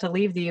they had to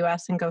leave the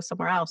US and go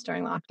somewhere else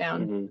during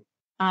lockdown. Mm-hmm.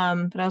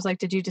 But I was like,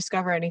 did you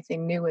discover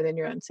anything new within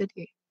your own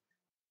city?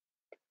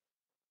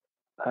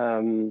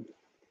 In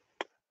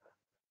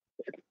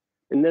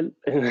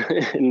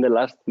the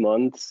last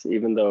months,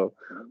 even though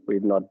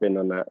we've not been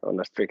on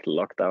a strict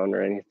lockdown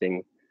or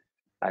anything,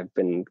 I've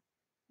been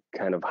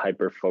kind of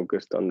hyper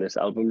focused on this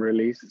album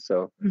release.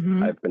 So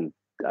I've been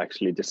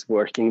actually just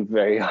working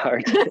very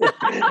hard.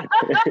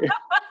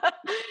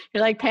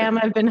 You're like, Pam,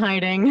 I've been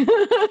hiding.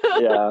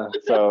 Yeah,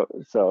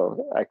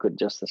 so I could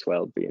just as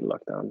well be in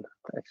lockdown,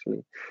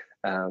 actually.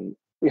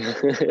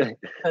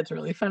 That's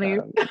really funny.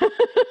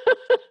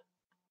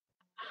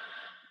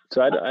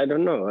 So I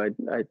don't know.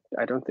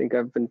 I don't think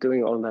I've been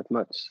doing all that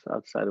much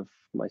outside of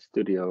my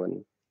studio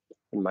and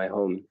in my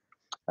home.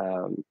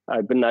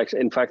 I've been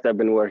in fact, I've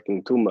been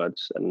working too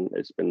much, and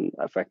it's been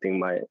affecting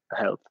my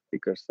health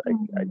because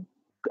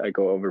I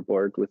go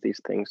overboard with these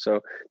things. So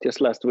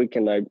just last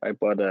weekend, I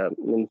bought a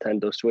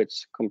Nintendo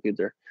Switch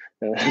computer,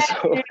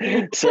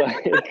 so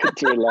I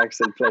could relax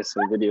and play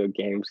some video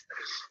games.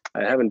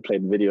 I haven't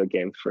played video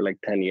games for like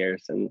 10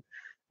 years, and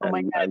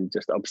I'm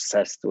just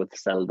obsessed with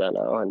Zelda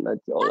now, and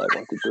that's all I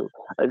want to do.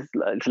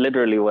 It's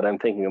literally what I'm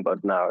thinking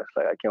about now. It's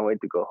like I can't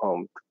wait to go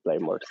home to play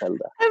more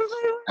Zelda.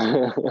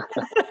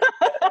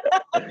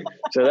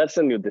 So that's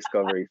a new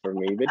discovery for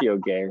me. Video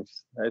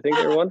games, I think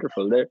they're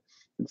wonderful.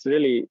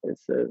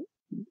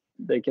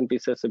 They can be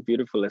such a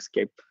beautiful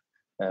escape,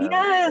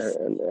 yes,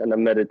 and a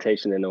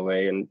meditation in a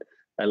way. And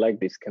I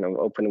like these kind of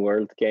open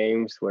world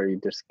games where you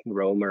just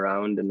roam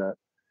around in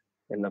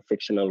a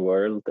fictional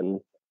world and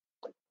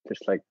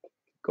just like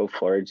go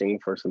foraging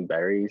for some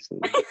berries and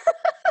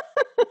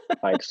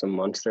fight some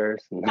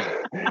monsters.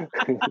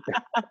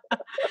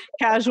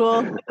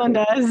 Casual, one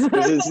does.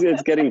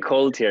 It's getting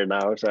cold here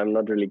now, so I'm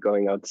not really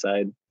going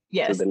outside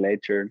to the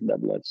nature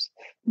that much.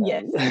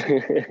 Yes.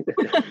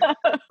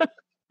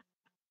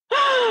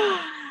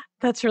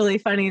 That's really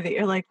funny that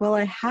you're like, well,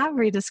 I have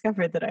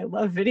rediscovered that I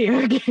love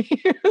video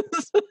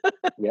games.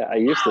 Yeah, I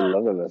used to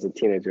love them as a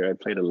teenager. I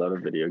played a lot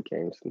of video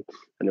games,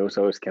 and it was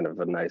always kind of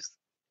a nice,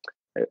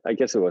 I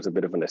guess it was a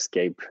bit of an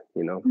escape,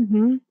 and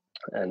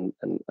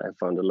I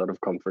found a lot of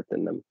comfort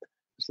in them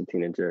as a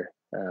teenager.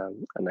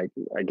 And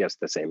I guess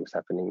the same is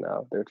happening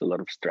now. There's a lot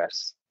of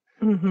stress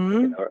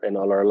in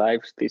all our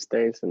lives these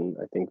days, and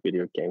I think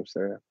video games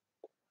are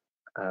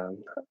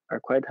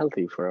quite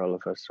healthy for all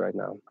of us right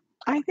now.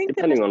 I think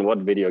depending on what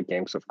video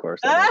games, of course.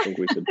 I don't think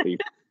we should be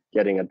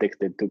getting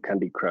addicted to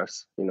Candy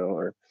Crush,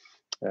 or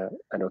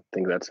I don't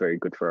think that's very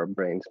good for our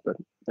brains. But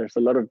there's a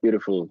lot of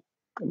beautiful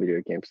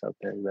video games out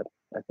there that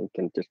I think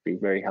can just be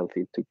very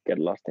healthy to get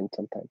lost in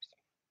sometimes.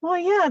 Well,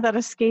 yeah, that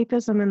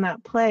escapism in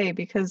that play,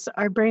 because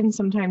our brains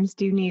sometimes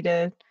do need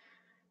a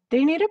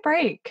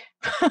break.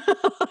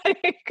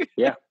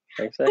 Yeah,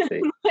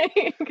 exactly.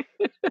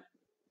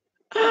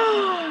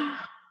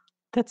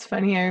 That's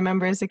funny. I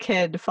remember as a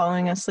kid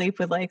falling asleep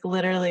with like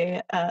literally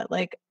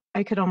like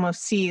I could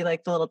almost see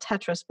like the little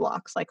Tetris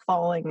blocks like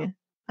falling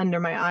under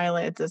my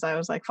eyelids as I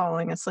was like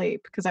falling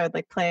asleep, because I would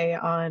like play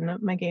on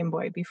my Game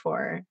Boy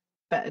before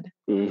bed.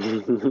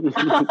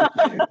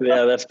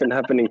 Yeah, that's been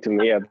happening to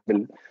me. I've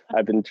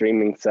been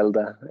dreaming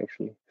Zelda,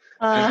 actually.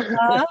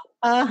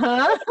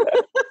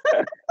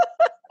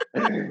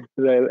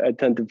 I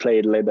tend to play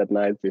it late at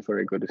night before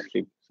I go to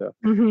sleep. So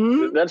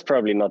that's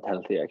probably not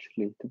healthy,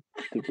 actually, to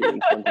be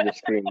in front of the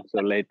screen so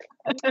late.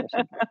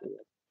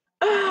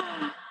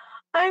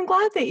 I'm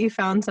glad that you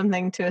found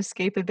something to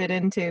escape a bit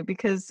into,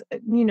 because,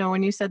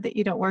 when you said that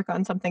you don't work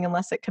on something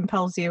unless it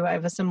compels you, I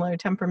have a similar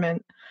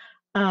temperament.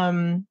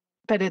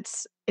 But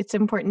it's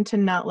important to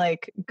not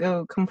like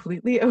go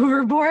completely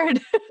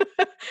overboard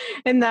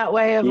in that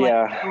way of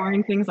like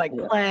doing things like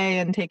play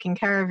and taking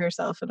care of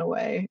yourself in a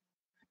way.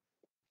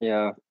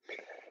 Yeah.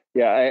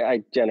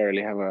 I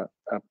generally have a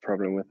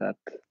problem with that,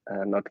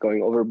 not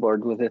going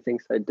overboard with the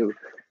things I do.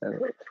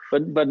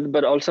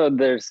 But also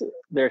there's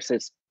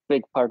this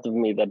big part of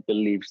me that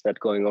believes that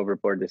going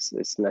overboard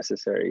is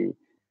necessary.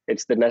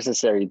 It's the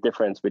necessary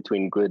difference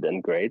between good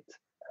and great.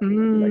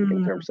 like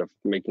in terms of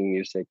making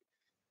music.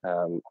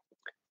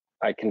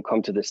 I can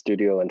come to the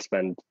studio and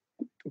spend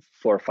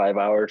 4 or 5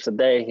 hours a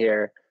day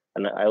here,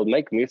 and I'll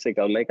make music,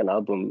 I'll make an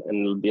album,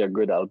 and it'll be a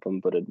good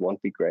album, but it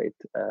won't be great.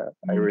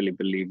 I really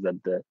believe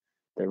that the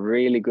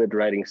really good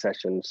writing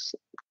sessions,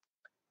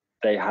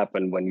 they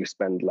happen when you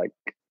spend like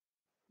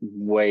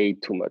way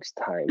too much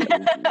time,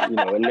 and,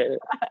 in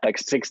like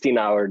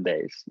 16-hour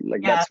days.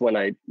 Like that's when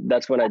I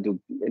do,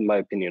 in my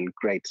opinion,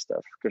 great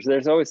stuff. Because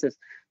there's always this,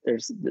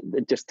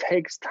 it just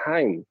takes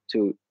time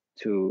to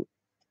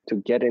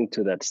get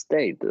into that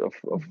state of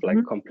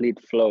like complete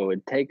flow.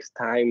 It takes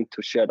time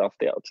to shut off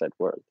the outside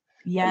world.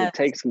 And it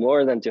takes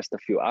more than just a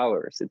few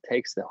hours. It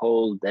takes the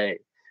whole day,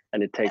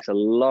 and it takes a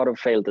lot of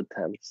failed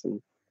attempts.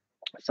 And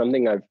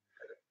something I've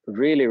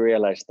really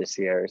realized this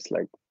year is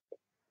like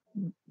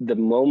the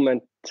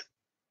moment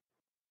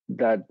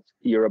that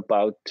you're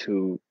about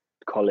to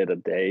call it a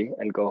day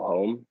and go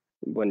home,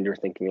 when you're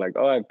thinking like,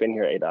 oh, I've been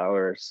here 8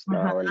 hours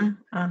now, and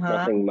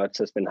nothing much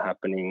has been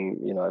happening.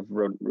 I've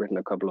written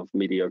a couple of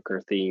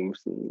mediocre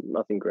themes and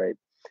nothing great.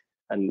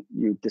 And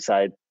you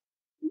decide,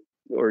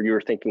 or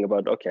you're thinking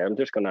about, okay, I'm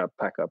just gonna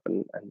pack up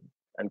and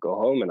go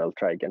home, and I'll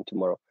try again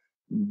tomorrow.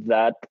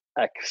 That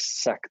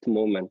exact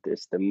moment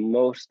is the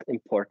most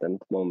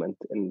important moment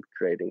in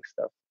creating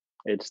stuff.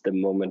 It's the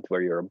moment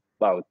where you're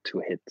about to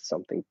hit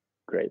something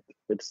great.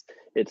 It's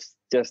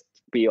just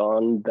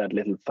beyond that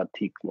little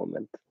fatigue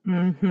moment.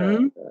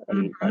 And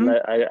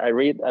I've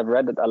read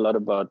a lot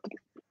about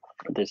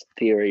this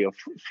theory of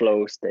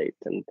flow state,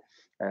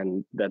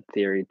 and that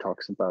theory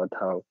talks about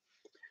how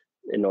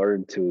in order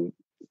to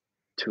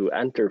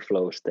enter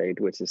flow state,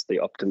 which is the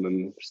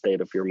optimum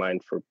state of your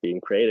mind for being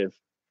creative,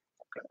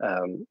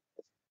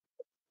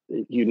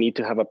 you need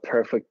to have a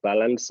perfect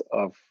balance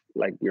of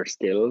like your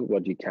skill,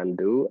 what you can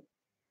do,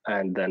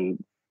 and then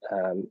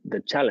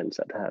the challenge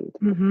at hand.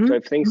 So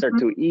if things are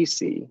too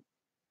easy,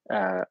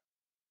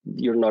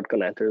 you're not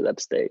going to enter that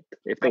state.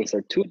 If things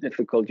are too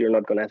difficult, you're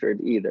not going to enter it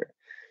either.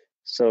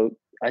 So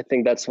I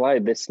think that's why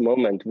this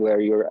moment where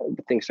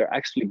things are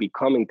actually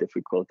becoming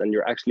difficult and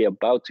you're actually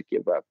about to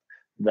give up,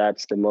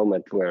 that's the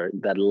moment where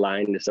that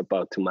line is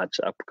about to match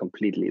up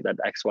completely. That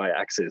XY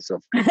axis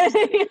of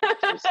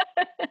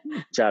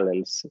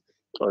challenge,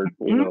 or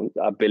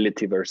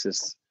ability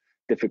versus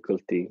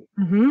difficulty.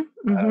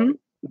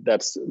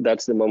 That's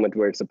the moment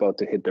where it's about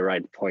to hit the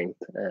right point.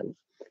 And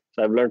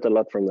so I've learned a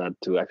lot from that,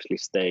 to actually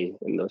stay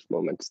in those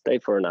moments. Stay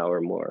for an hour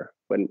more.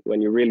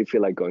 When you really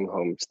feel like going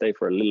home, stay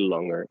for a little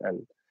longer,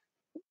 and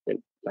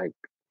like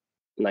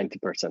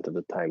 90% of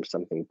the time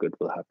something good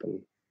will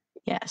happen.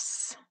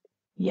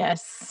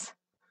 Yes.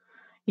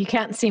 You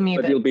can't see me,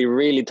 but you'll be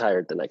really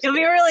tired the next day. You'll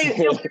be really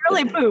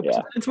pooped.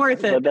 Yeah. It's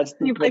worth it. But that's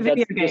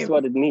just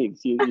what it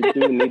needs. You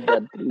do need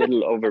that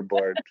little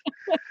overboard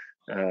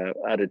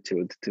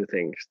attitude to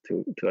things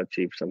to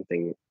achieve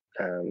something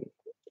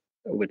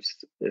which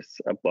is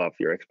above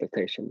your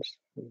expectations.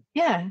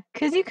 Yeah,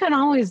 because you can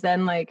always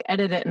then like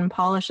edit it and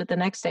polish it the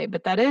next day,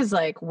 but that is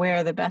like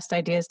where the best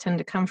ideas tend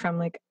to come from.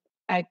 Like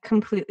I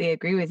completely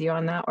agree with you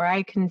on that, where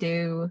I can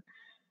do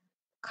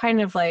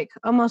kind of like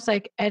almost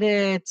like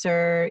edits,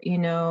 or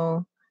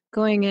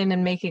going in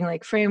and making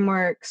like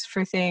frameworks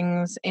for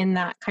things in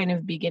that kind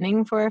of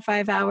beginning 4 or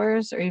 5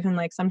 hours. Or even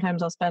like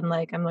sometimes I'll spend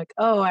like, I'm like,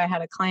 oh, I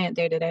had a client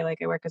day today.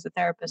 Like I work as a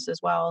therapist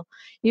as well.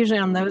 Usually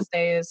on those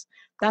days,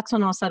 that's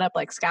when I'll set up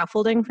like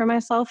scaffolding for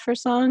myself for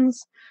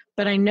songs.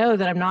 But I know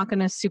that I'm not going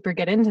to super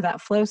get into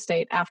that flow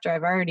state after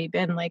I've already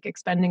been like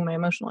expending my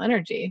emotional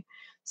energy.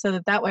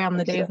 So that way on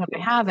the days when I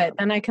have it,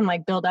 then I can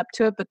like build up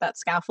to it, but that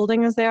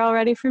scaffolding is there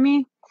already for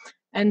me.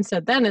 And so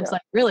then it's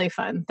like really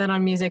fun. Then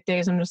on music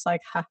days, I'm just like,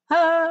 ha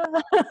ha,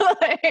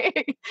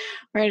 like,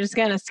 we're just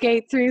going to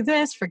skate through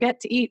this, forget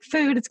to eat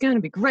food. It's going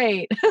to be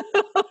great.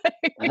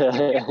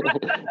 That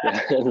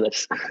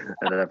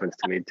happens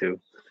to me too.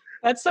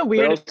 That's so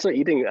weird. But also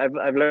eating,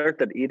 I've learned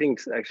that eating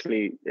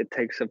actually, it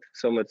takes up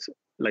so much,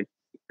 like,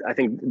 I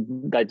think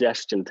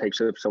digestion takes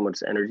up so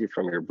much energy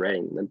from your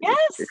brain. And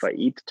if I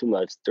eat too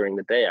much during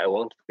the day, I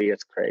won't be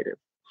as creative.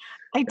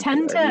 I'm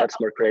much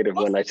more creative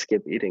when I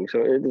skip eating.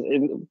 So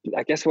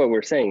I guess what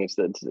we're saying is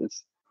that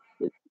it's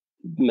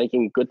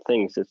making good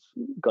things is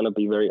going to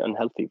be very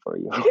unhealthy for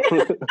you.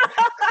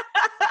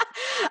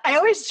 I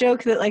always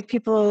joke that like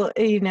people,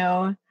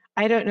 I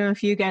don't know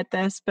if you get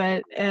this,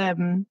 but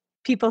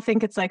people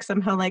think it's like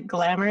somehow like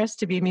glamorous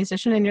to be a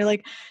musician. And you're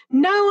like,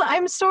 no,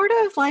 I'm sort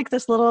of like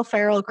this little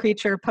feral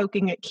creature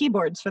poking at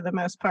keyboards for the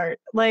most part.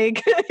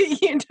 Like,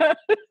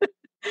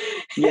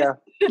 Yeah.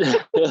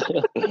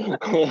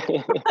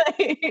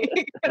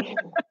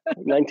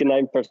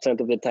 99%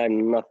 of the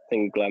time,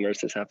 nothing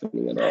glamorous is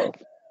happening at all.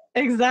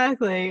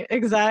 Exactly.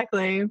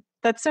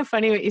 That's so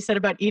funny what you said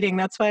about eating.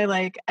 That's why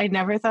like I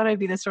never thought I'd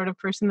be the sort of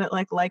person that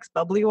like likes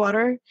bubbly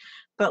water,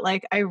 but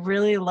like I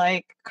really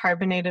like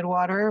carbonated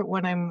water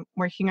when I'm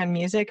working on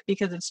music,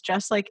 because it's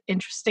just like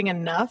interesting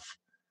enough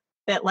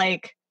that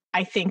like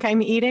I think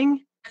I'm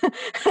eating.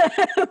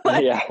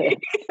 Yeah.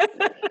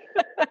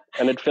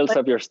 And it fills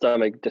up your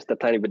stomach just a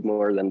tiny bit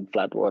more than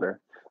flat water.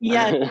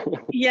 Yes,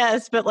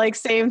 yes, but like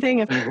same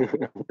thing.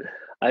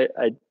 I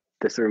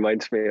this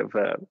reminds me of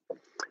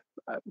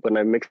when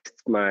I mixed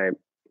my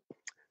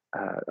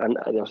and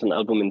there was an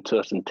album in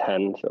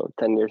 2010, so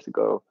 10 years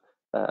ago,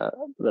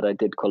 that I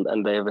did called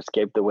 "And They Have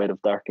Escaped the Weight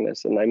of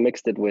Darkness," and I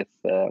mixed it with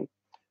a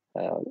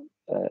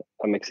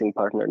mixing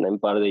partner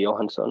named Barði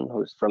Johansson,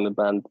 who's from the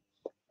band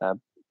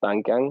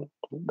Bang Gang,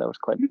 that was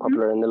quite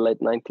popular in the late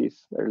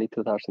 90s, early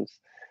 2000s,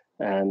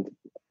 and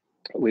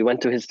we went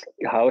to his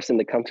house in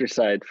the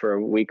countryside for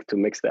a week to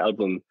mix the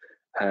album,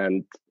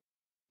 and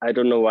I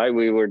don't know why,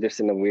 we were just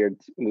in a weird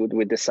mood.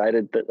 We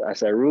decided that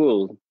as a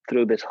rule,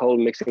 through this whole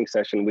mixing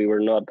session, we were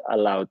not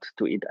allowed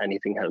to eat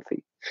anything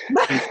healthy.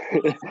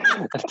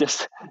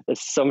 Just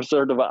some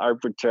sort of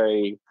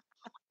arbitrary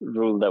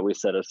rule that we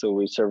set up. So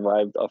we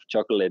survived off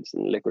chocolates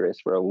and licorice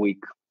for a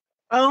week.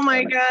 Oh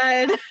my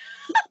God.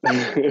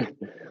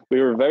 We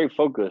were very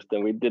focused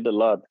and we did a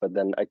lot, but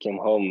then I came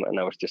home and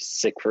I was just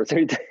sick for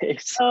 3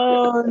 days.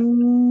 Oh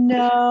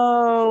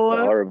no.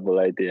 A horrible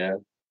idea.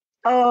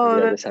 Oh,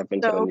 yeah, that's this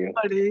happens so on you.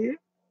 funny.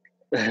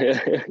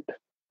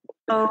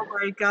 Oh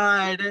my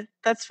God.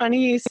 That's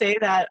funny you say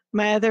that.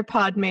 My other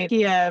pod mate,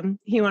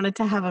 he wanted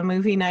to have a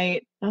movie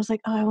night. I was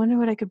like, oh, I wonder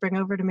what I could bring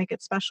over to make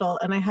it special.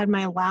 And I had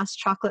my last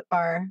chocolate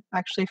bar,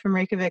 actually from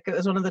Reykjavik. It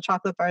was one of the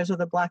chocolate bars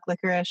with a black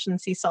licorice and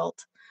sea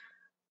salt.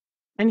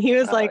 And he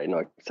was like, I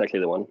know exactly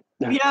the one.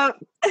 yeah.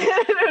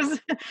 I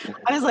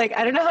was like,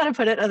 I don't know how to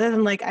put it other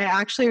than like, I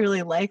actually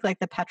really like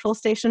the petrol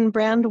station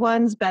brand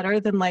ones better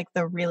than like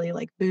the really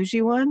like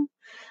bougie one.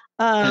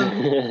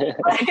 Like,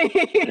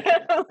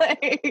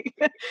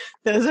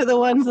 those are the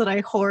ones that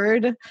I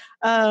hoard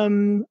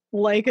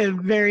like a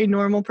very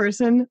normal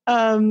person.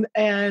 And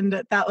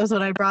that was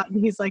what I brought. And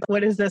he's like,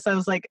 what is this? I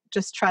was like,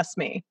 just trust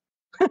me.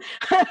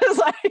 I was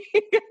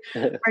like,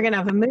 we're going to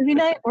have a movie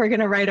night. We're going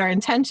to write our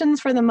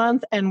intentions for the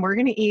month and we're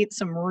going to eat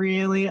some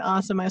really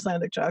awesome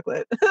Icelandic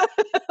chocolate.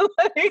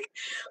 Like,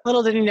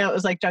 little did he know it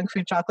was like junk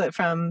food chocolate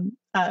from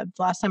the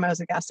last time I was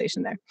at a gas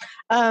station there.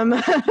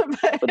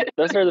 But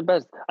those are the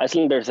best.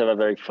 Icelanders have a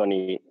very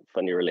funny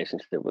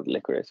relationship with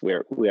licorice.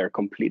 We are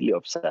completely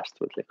obsessed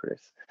with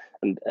licorice.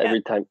 And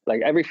every time,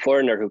 like every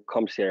foreigner who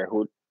comes here,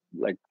 who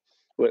like,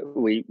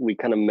 we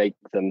kind of make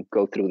them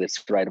go through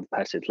this rite of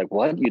passage. Like,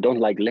 what? You don't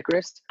like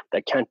licorice?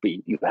 That can't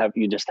be. You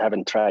just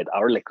haven't tried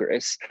our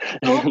licorice.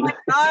 Oh my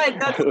God,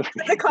 that's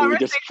the conversation we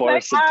just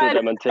force it to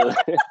them until,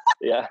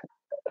 yeah.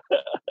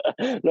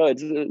 No,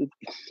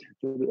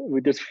 we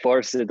just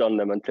force it on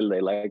them until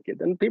they like it,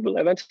 and people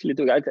eventually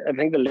do. I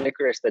think the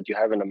licorice that you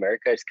have in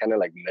America is kind of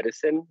like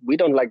medicine. We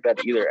don't like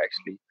that either,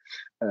 actually.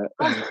 Oh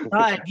my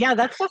God, yeah,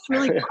 that's what's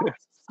really gross.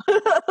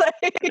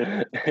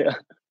 Yeah.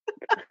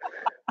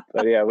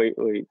 But yeah,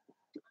 we're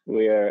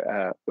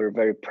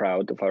very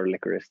proud of our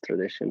licorice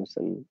traditions,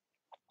 and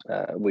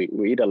we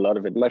eat a lot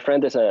of it. My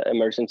friend is an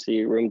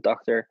emergency room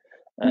doctor,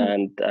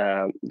 and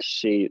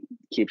she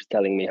keeps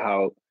telling me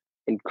how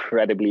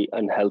incredibly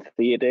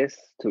unhealthy it is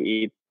to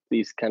eat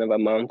these kind of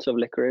amounts of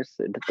licorice.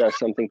 It does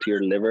something to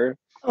your liver.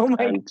 Oh my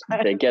and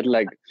God. They get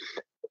like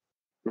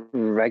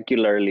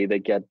regularly they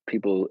get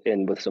people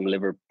in with some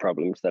liver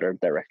problems that are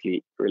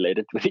directly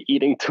related with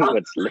eating too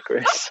much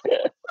licorice.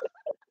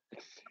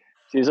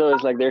 She's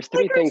always like, there's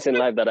 3 things in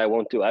life that I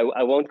won't do.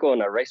 I won't go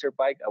on a racer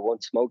bike, I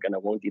won't smoke, and I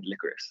won't eat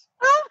licorice.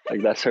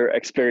 Like, that's her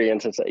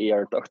experience as an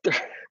ER doctor.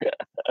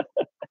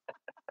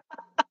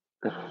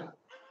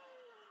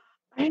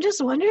 I'm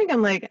just wondering,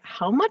 I'm like,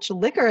 how much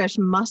licorice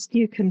must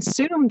you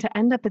consume to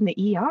end up in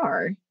the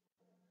ER?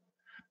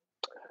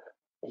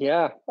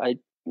 Yeah, I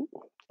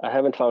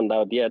haven't found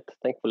out yet,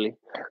 thankfully.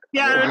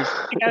 Yeah,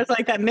 I was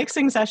like, that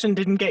mixing session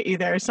didn't get you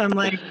there, so I'm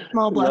like,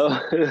 small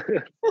blessing.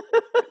 No.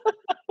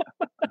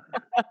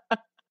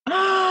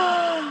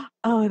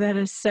 Oh, that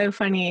is so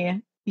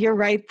funny. You're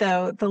right,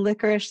 though. The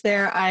licorice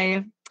there,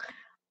 I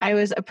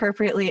was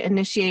appropriately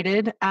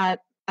initiated at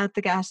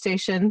the gas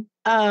station.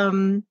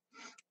 And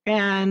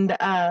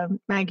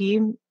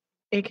Maggie,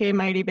 aka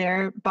Mighty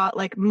Bear, bought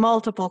like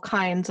multiple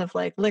kinds of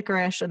like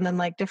licorice and then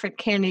like different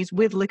candies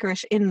with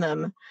licorice in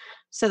them,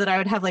 so that I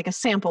would have like a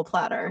sample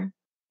platter.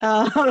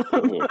 And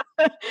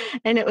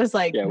it was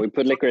like, yeah, we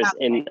put licorice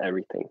in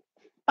everything.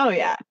 Oh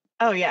yeah,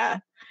 oh yeah.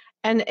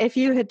 And if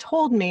you had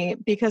told me,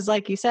 because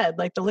like you said,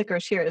 like the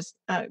licorice here is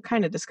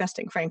kind of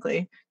disgusting,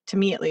 frankly, to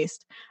me at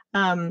least.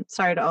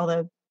 Sorry to all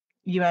the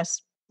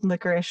U.S.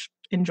 licorice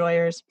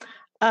enjoyers.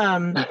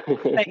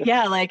 But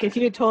yeah, like if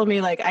you had told me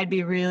like I'd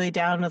be really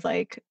down with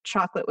like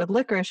chocolate with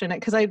licorice in it,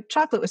 because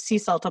chocolate with sea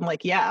salt, I'm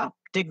like, yeah,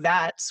 dig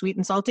that. Sweet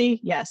and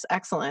salty, yes,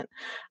 excellent.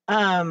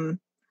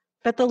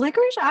 But the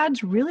licorice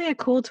adds really a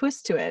cool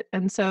twist to it,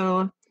 and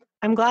so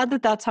I'm glad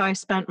that that's how I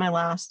spent my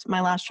last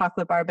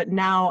chocolate bar. But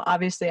now,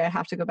 obviously, I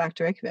have to go back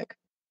to Reykjavik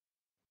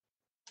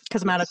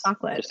because I'm out of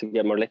chocolate. Just to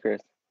get more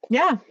licorice.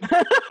 Yeah.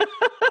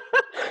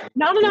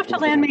 Not enough to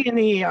land me in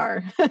the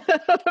ER.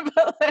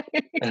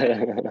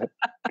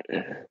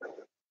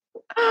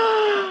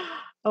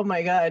 Oh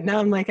my God. Now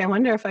I'm like, I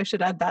wonder if I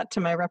should add that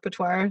to my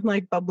repertoire,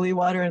 like bubbly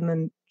water and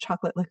then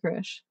chocolate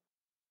licorice.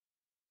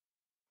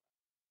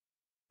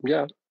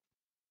 Yeah.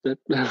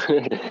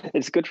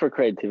 It's good for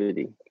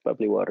creativity.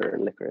 Bubbly water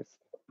and licorice.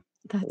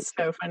 That's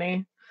so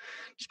funny.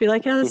 Just be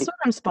like, yeah, this is what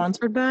I'm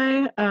sponsored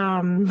by.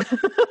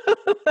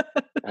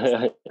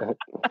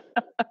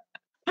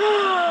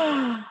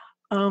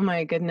 Oh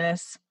my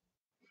goodness.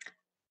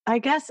 I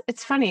guess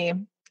it's funny.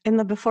 In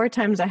the before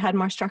times, I had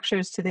more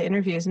structures to the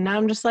interviews, and now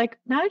I'm just like,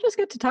 now I just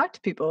get to talk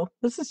to people.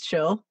 This is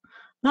chill.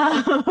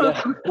 Yeah.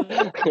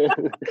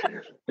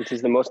 This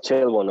is the most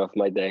chill one of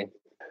my day.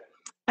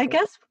 I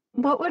guess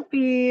what would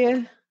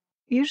be,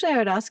 usually I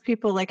would ask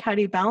people, like, how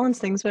do you balance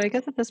things? But I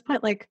guess at this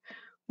point, like,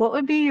 what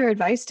would be your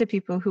advice to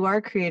people who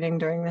are creating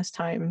during this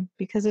time?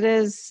 Because it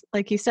is,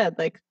 like you said,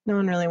 like, no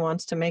one really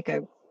wants to make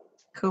a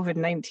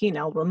COVID-19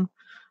 album.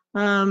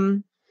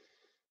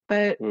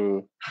 But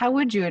how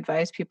would you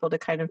advise people to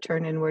kind of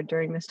turn inward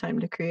during this time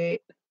to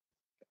create?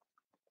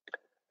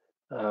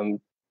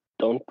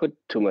 Don't put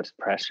too much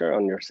pressure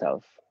on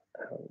yourself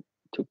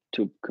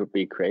to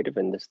be creative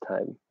in this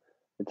time.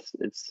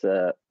 It's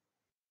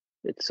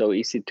so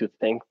easy to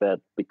think that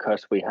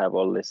because we have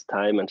all this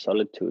time and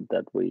solitude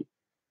that we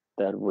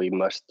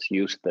must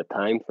use the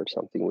time for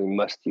something. We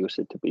must use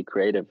it to be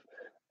creative.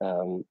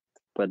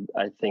 But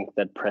I think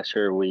that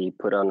pressure we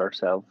put on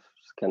ourselves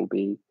can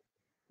be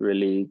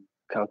really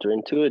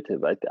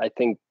counterintuitive. I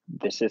think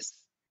this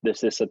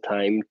is a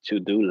time to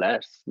do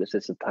less. This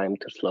is a time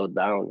to slow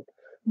down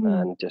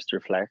and just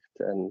reflect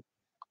and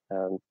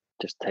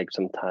just take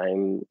some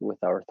time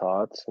with our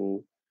thoughts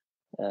and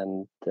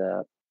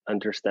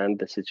understand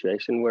the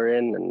situation we're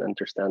in and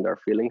understand our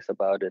feelings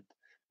about it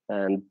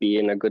and be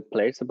in a good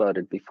place about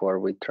it before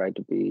we try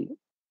to be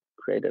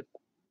creative.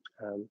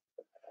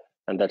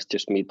 And that's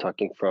just me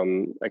talking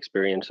from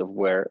experience of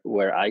where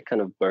I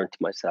kind of burnt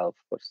myself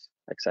was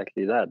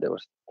exactly that.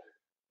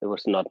 It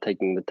was not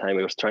taking the time.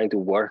 I was trying to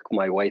work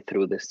my way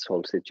through this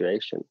whole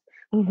situation,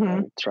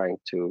 trying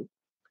to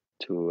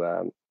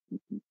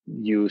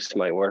use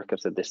my work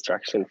as a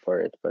distraction for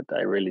it. But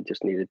I really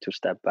just needed to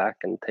step back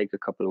and take a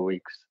couple of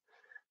weeks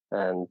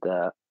and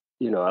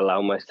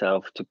allow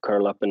myself to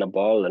curl up in a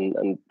ball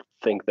and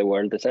think the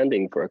world is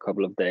ending for a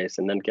couple of days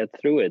and then get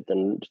through it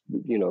and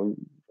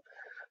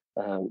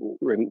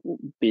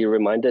be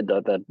reminded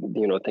that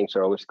things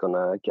are always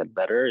gonna get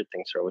better,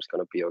 things are always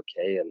gonna be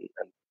okay, and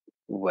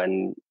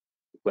when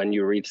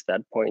you reach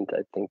that point,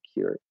 I think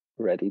you're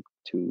ready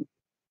to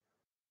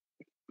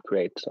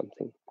create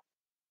something.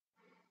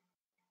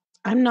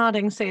 I'm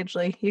nodding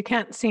sagely. You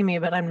can't see me,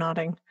 but I'm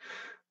nodding.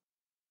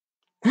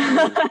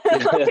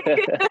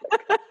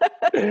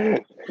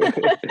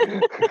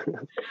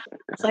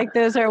 It's like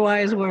those are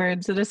wise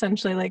words. That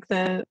essentially, like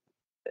the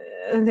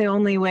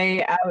only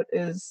way out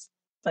is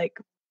like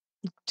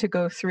to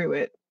go through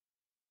it.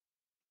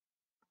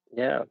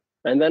 Yeah,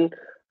 and then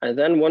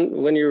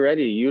when you're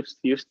ready, use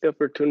the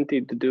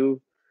opportunity to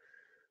do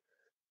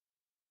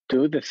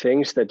the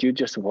things that you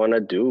just want to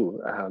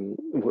do.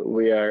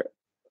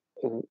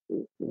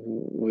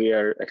 We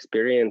are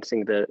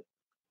experiencing the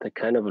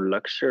kind of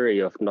luxury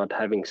of not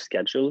having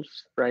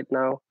schedules right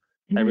now.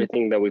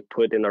 Everything that we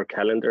put in our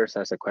calendars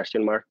has a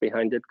question mark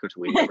behind it because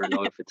we never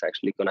know if it's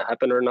actually going to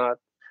happen or not.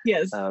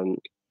 Yes.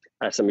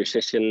 As a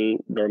musician,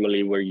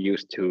 normally we're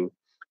used to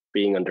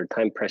being under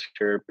time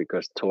pressure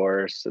because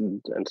tours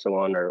and so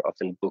on are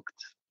often booked.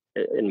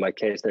 In my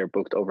case, they're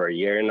booked over a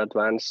year in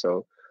advance.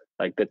 So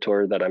like the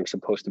tour that I'm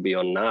supposed to be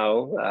on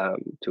now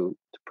to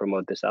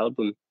promote this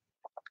album,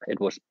 it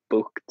was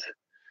booked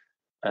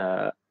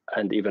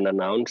and even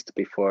announced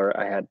before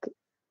I had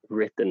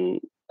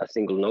written a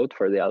single note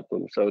for the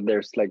album. So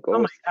there's like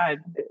almost,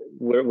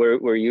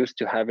 we're used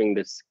to having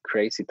this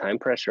crazy time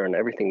pressure on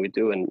everything we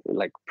do and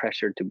like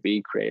pressure to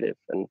be creative,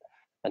 and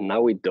now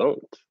we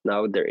don't.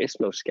 Now there is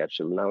no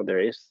schedule. Now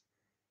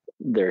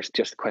there's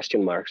just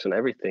question marks on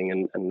everything,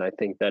 and I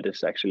think that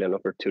is actually an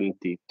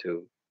opportunity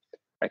to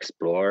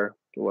explore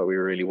what we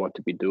really want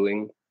to be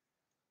doing,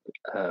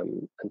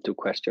 and to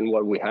question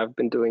what we have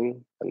been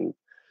doing, and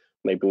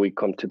maybe we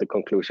come to the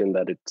conclusion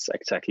that it's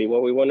exactly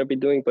what we want to be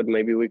doing, but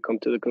maybe we come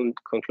to the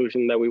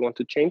conclusion that we want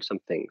to change some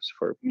things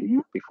for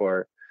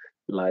before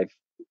life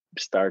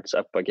starts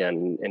up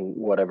again in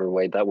whatever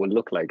way that would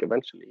look like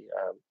eventually.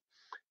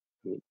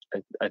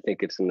 I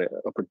think it's an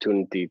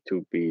opportunity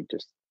to be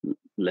just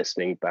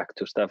listening back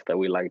to stuff that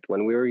we liked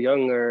when we were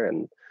younger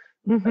and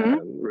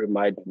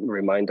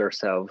remind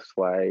ourselves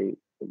why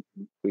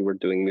we were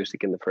doing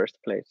music in the first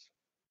place.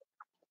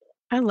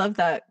 I love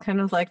that. Kind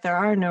of like there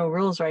are no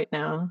rules right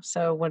now.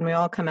 So when we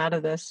all come out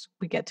of this,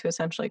 we get to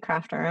essentially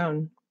craft our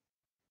own.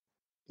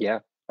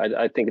 Yeah,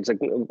 I think it's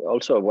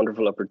also a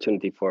wonderful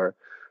opportunity for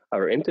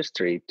our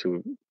industry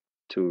to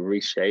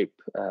reshape.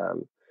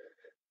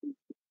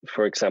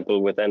 For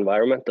example, with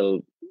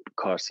environmental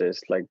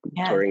causes, like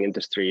touring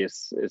industry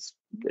is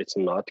it's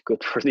not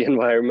good for the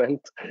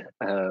environment.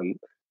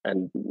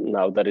 And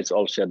now that it's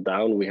all shut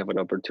down, we have an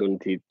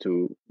opportunity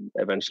to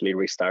eventually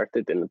restart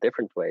it in a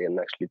different way and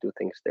actually do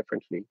things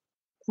differently.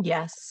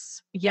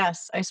 Yes.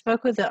 I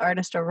spoke with the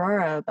artist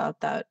Aurora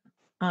about that,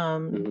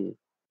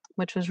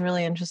 which was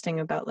really interesting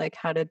about like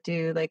how to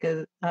do like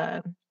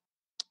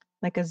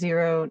like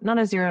not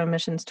a zero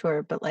emissions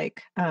tour, but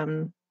like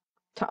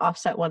to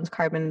offset one's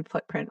carbon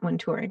footprint when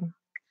touring.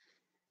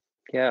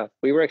 Yeah,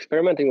 we were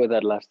experimenting with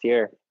that last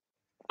year,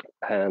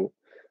 and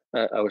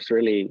I was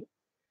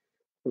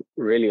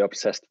really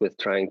obsessed with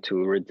trying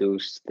to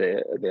reduce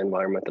the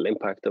environmental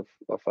impact of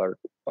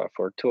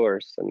our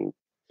tours. And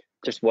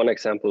just one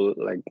example,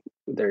 like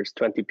there's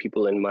 20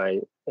 people in my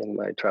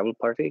travel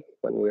party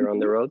when we're on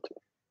the road,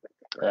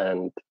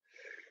 and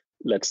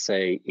let's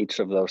say each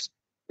of those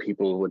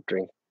people would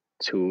drink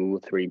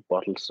 2-3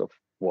 bottles of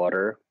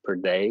water per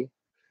day,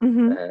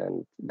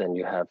 and then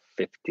you have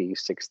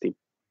 50-60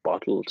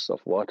 bottles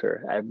of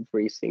water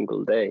every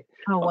single day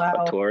of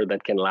a tour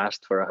that can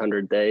last for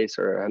 100 days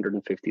or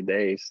 150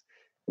 days.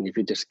 And if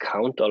you just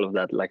count all of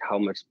that, like how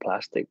much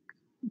plastic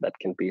that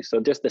can be.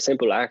 So just the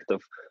simple act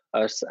of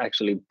us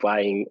actually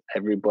buying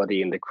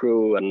everybody in the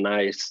crew a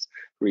nice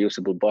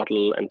reusable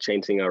bottle and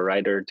changing our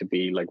rider to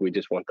be like, we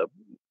just want a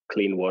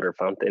clean water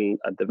fountain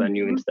at the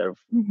venue instead of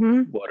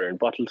water in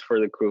bottles for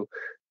the crew.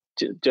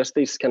 Just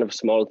these kind of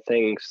small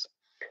things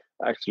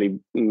actually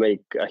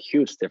make a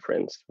huge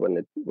difference when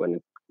it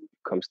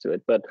comes to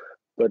it. But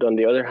on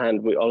the other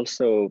hand, we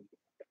also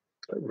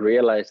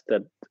realized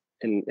that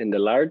in the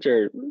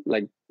larger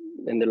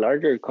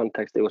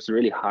context, it was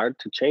really hard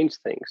to change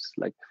things.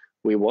 Like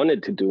we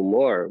wanted to do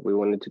more, we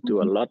wanted to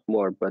do a lot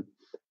more, but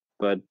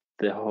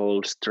the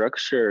whole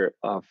structure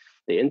of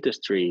the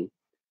industry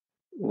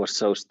was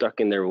so stuck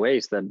in their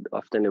ways that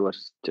often it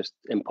was just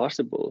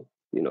impossible.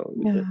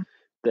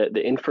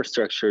 The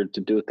infrastructure to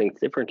do things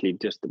differently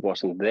just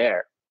wasn't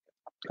there.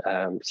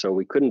 So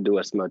we couldn't do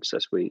as much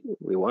as we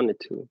wanted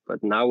to,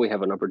 but now we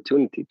have an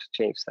opportunity to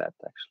change that,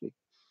 actually.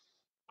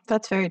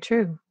 That's very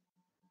true.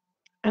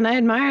 And I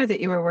admire that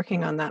you were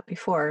working on that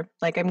before.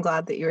 Like, I'm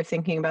glad that you were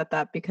thinking about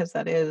that, because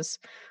that is,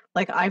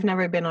 like, I've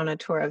never been on a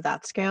tour of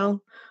that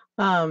scale.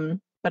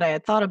 But I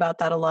had thought about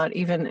that a lot.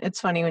 Even,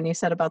 it's funny when you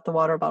said about the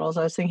water bottles,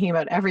 I was thinking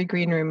about every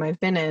green room I've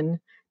been in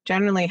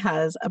generally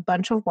has a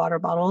bunch of water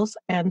bottles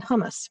and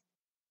hummus.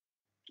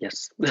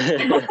 Yes.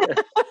 And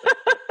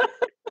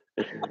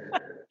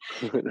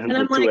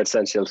the two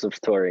essentials of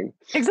touring.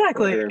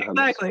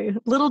 Exactly.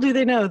 Little do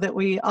they know that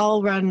we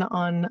all run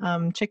on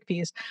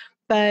chickpeas.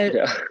 But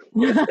yeah.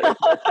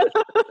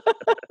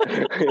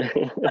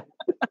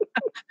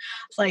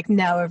 It's like,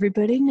 now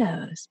everybody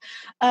knows.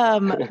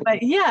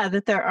 But yeah,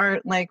 that there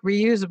aren't like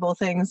reusable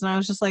things. And I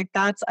was just like,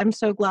 I'm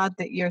so glad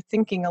that you're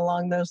thinking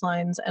along those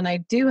lines. And I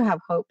do have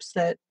hopes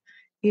that,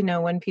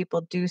 when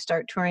people do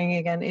start touring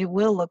again, it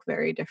will look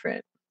very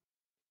different.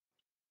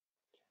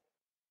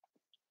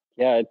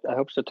 Yeah, I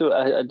hope so too.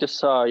 I just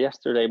saw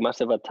yesterday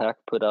Massive Attack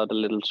put out a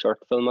little short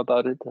film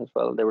about it as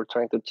well. They were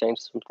trying to change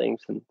some things,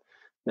 and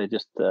they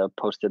just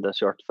posted a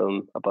short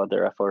film about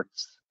their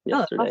efforts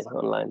yesterday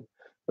online.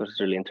 It was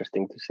really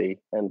interesting to see.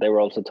 And they were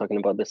also talking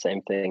about the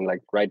same thing.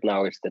 Like right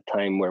now is the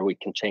time where we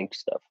can change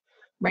stuff.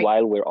 Right.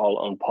 While we're all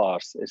on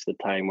pause is the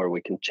time where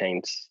we can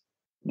change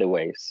the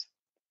ways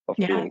of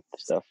doing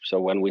stuff. So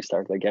when we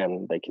start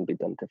again, they can be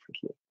done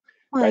differently.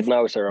 Well, right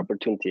now is our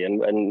opportunity,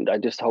 and I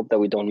just hope that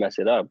we don't mess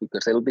it up,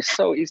 because it'll be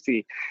so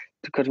easy,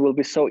 because we'll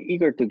be so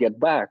eager to get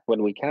back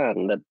when we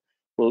can, that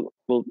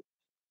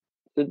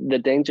the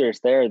danger is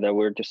there that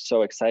we're just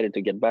so excited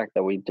to get back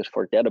that we just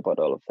forget about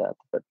all of that.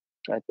 But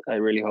I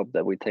really hope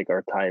that we take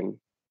our time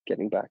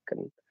getting back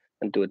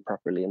and do it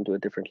properly and do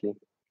it differently.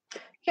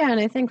 Yeah, and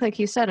I think, like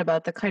you said,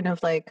 about the kind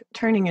of like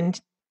turning in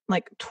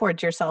like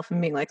towards yourself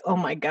and being like, oh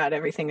my God,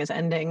 everything is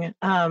ending.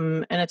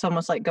 And it's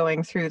almost like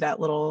going through that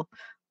little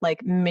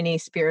like mini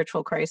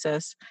spiritual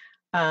crisis,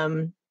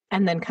 and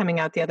then coming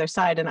out the other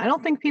side. And I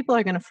don't think people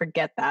are going to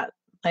forget that.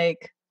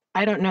 Like,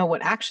 I don't know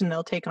what action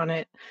they'll take on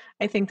it.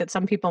 I think that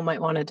some people might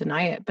want to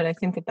deny it, but I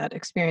think that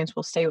experience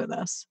will stay with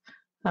us.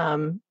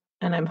 And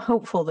I'm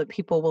hopeful that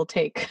people will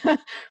take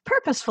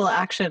purposeful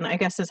action, I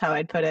guess is how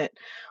I'd put it,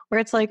 where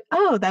it's like,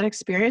 oh, that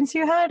experience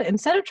you had,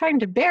 instead of trying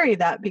to bury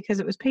that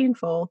because it was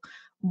painful,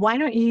 why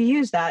don't you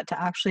use that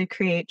to actually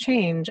create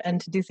change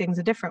and to do things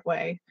a different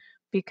way?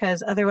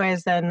 Because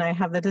otherwise then I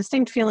have the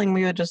distinct feeling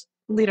we would just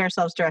lead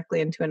ourselves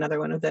directly into another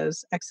one of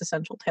those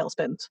existential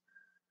tailspins.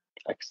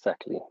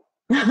 Exactly.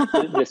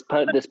 This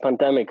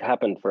pandemic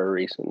happened for a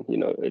reason.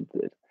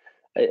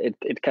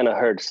 It kind of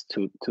hurts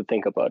to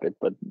think about it,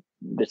 but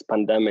this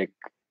pandemic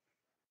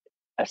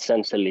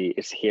essentially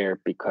is here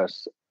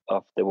because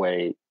of the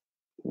way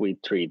we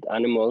treat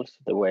animals,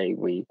 the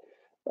way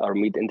our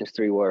meat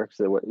industry works.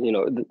 The way,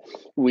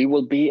 we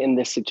will be in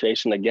this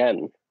situation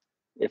again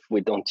if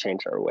we don't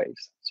change our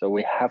ways. So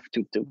we have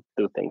to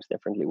do things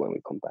differently when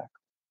we come back.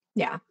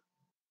 Yeah.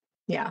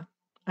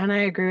 And I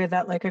agree with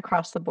that, like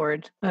across the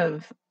board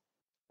of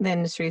the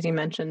industries you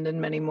mentioned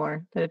and many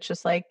more, that it's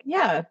just like,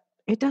 yeah,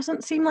 it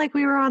doesn't seem like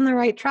we were on the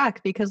right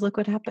track because look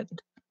what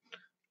happened.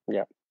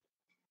 Yeah.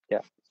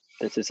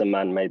 This is a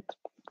man-made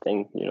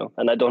thing,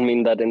 and I don't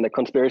mean that in the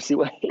conspiracy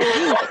way.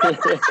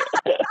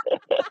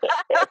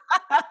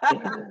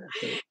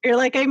 You're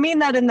like, I mean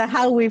that in the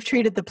how we've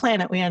treated the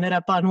planet we ended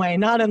up on way,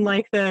 not in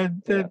like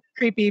the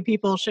creepy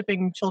people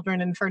shipping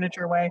children and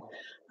furniture way.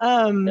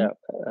 And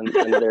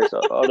there's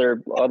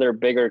other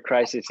bigger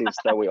crises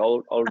that we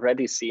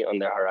already see on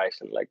the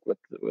horizon, like with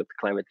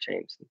climate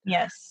change.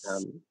 Yes.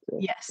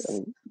 Yes.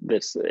 And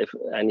this, if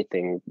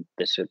anything,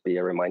 this should be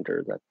a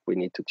reminder that we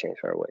need to change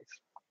our ways.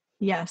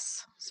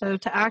 Yes. So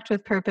to act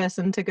with purpose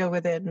and to go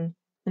within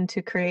and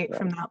to create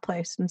from that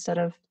place instead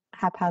of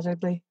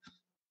haphazardly.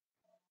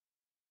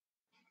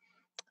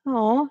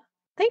 Oh,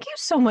 thank you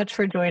so much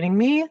for joining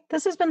me.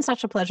 This has been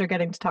such a pleasure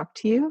getting to talk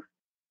to you.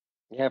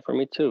 Yeah, for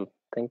me too.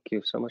 Thank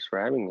you so much for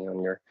having me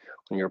on your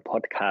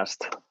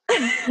podcast.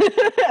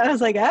 I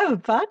was like, I have a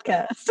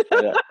podcast.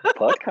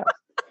 Podcast.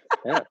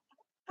 Yeah.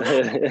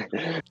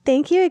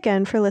 Thank you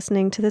again for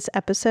listening to this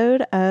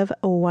episode of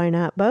Why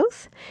Not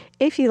Both.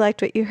 If you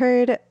liked what you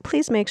heard,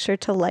 please make sure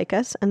to like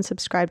us and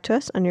subscribe to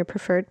us on your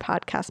preferred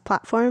podcast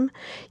platform.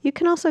 You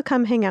can also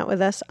come hang out with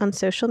us on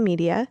social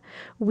media.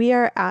 We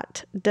are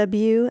at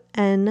WNB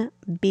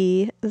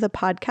the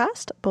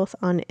podcast, both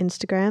on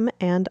Instagram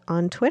and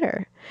on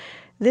Twitter.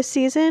 This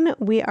season,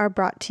 we are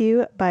brought to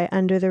you by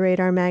Under the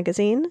Radar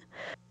magazine.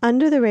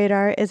 Under the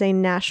Radar is a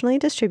nationally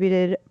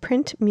distributed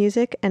print,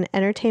 music, and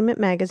entertainment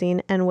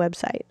magazine and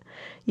website.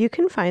 You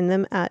can find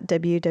them at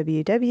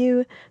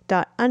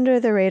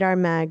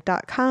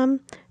www.undertheradarmag.com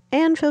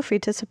and feel free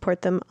to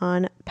support them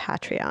on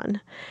Patreon.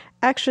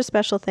 Extra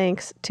special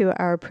thanks to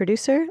our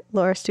producer,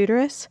 Laura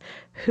Studeris,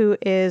 who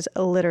is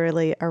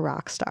literally a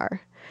rock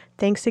star.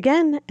 Thanks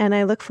again, and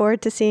I look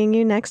forward to seeing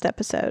you next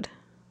episode.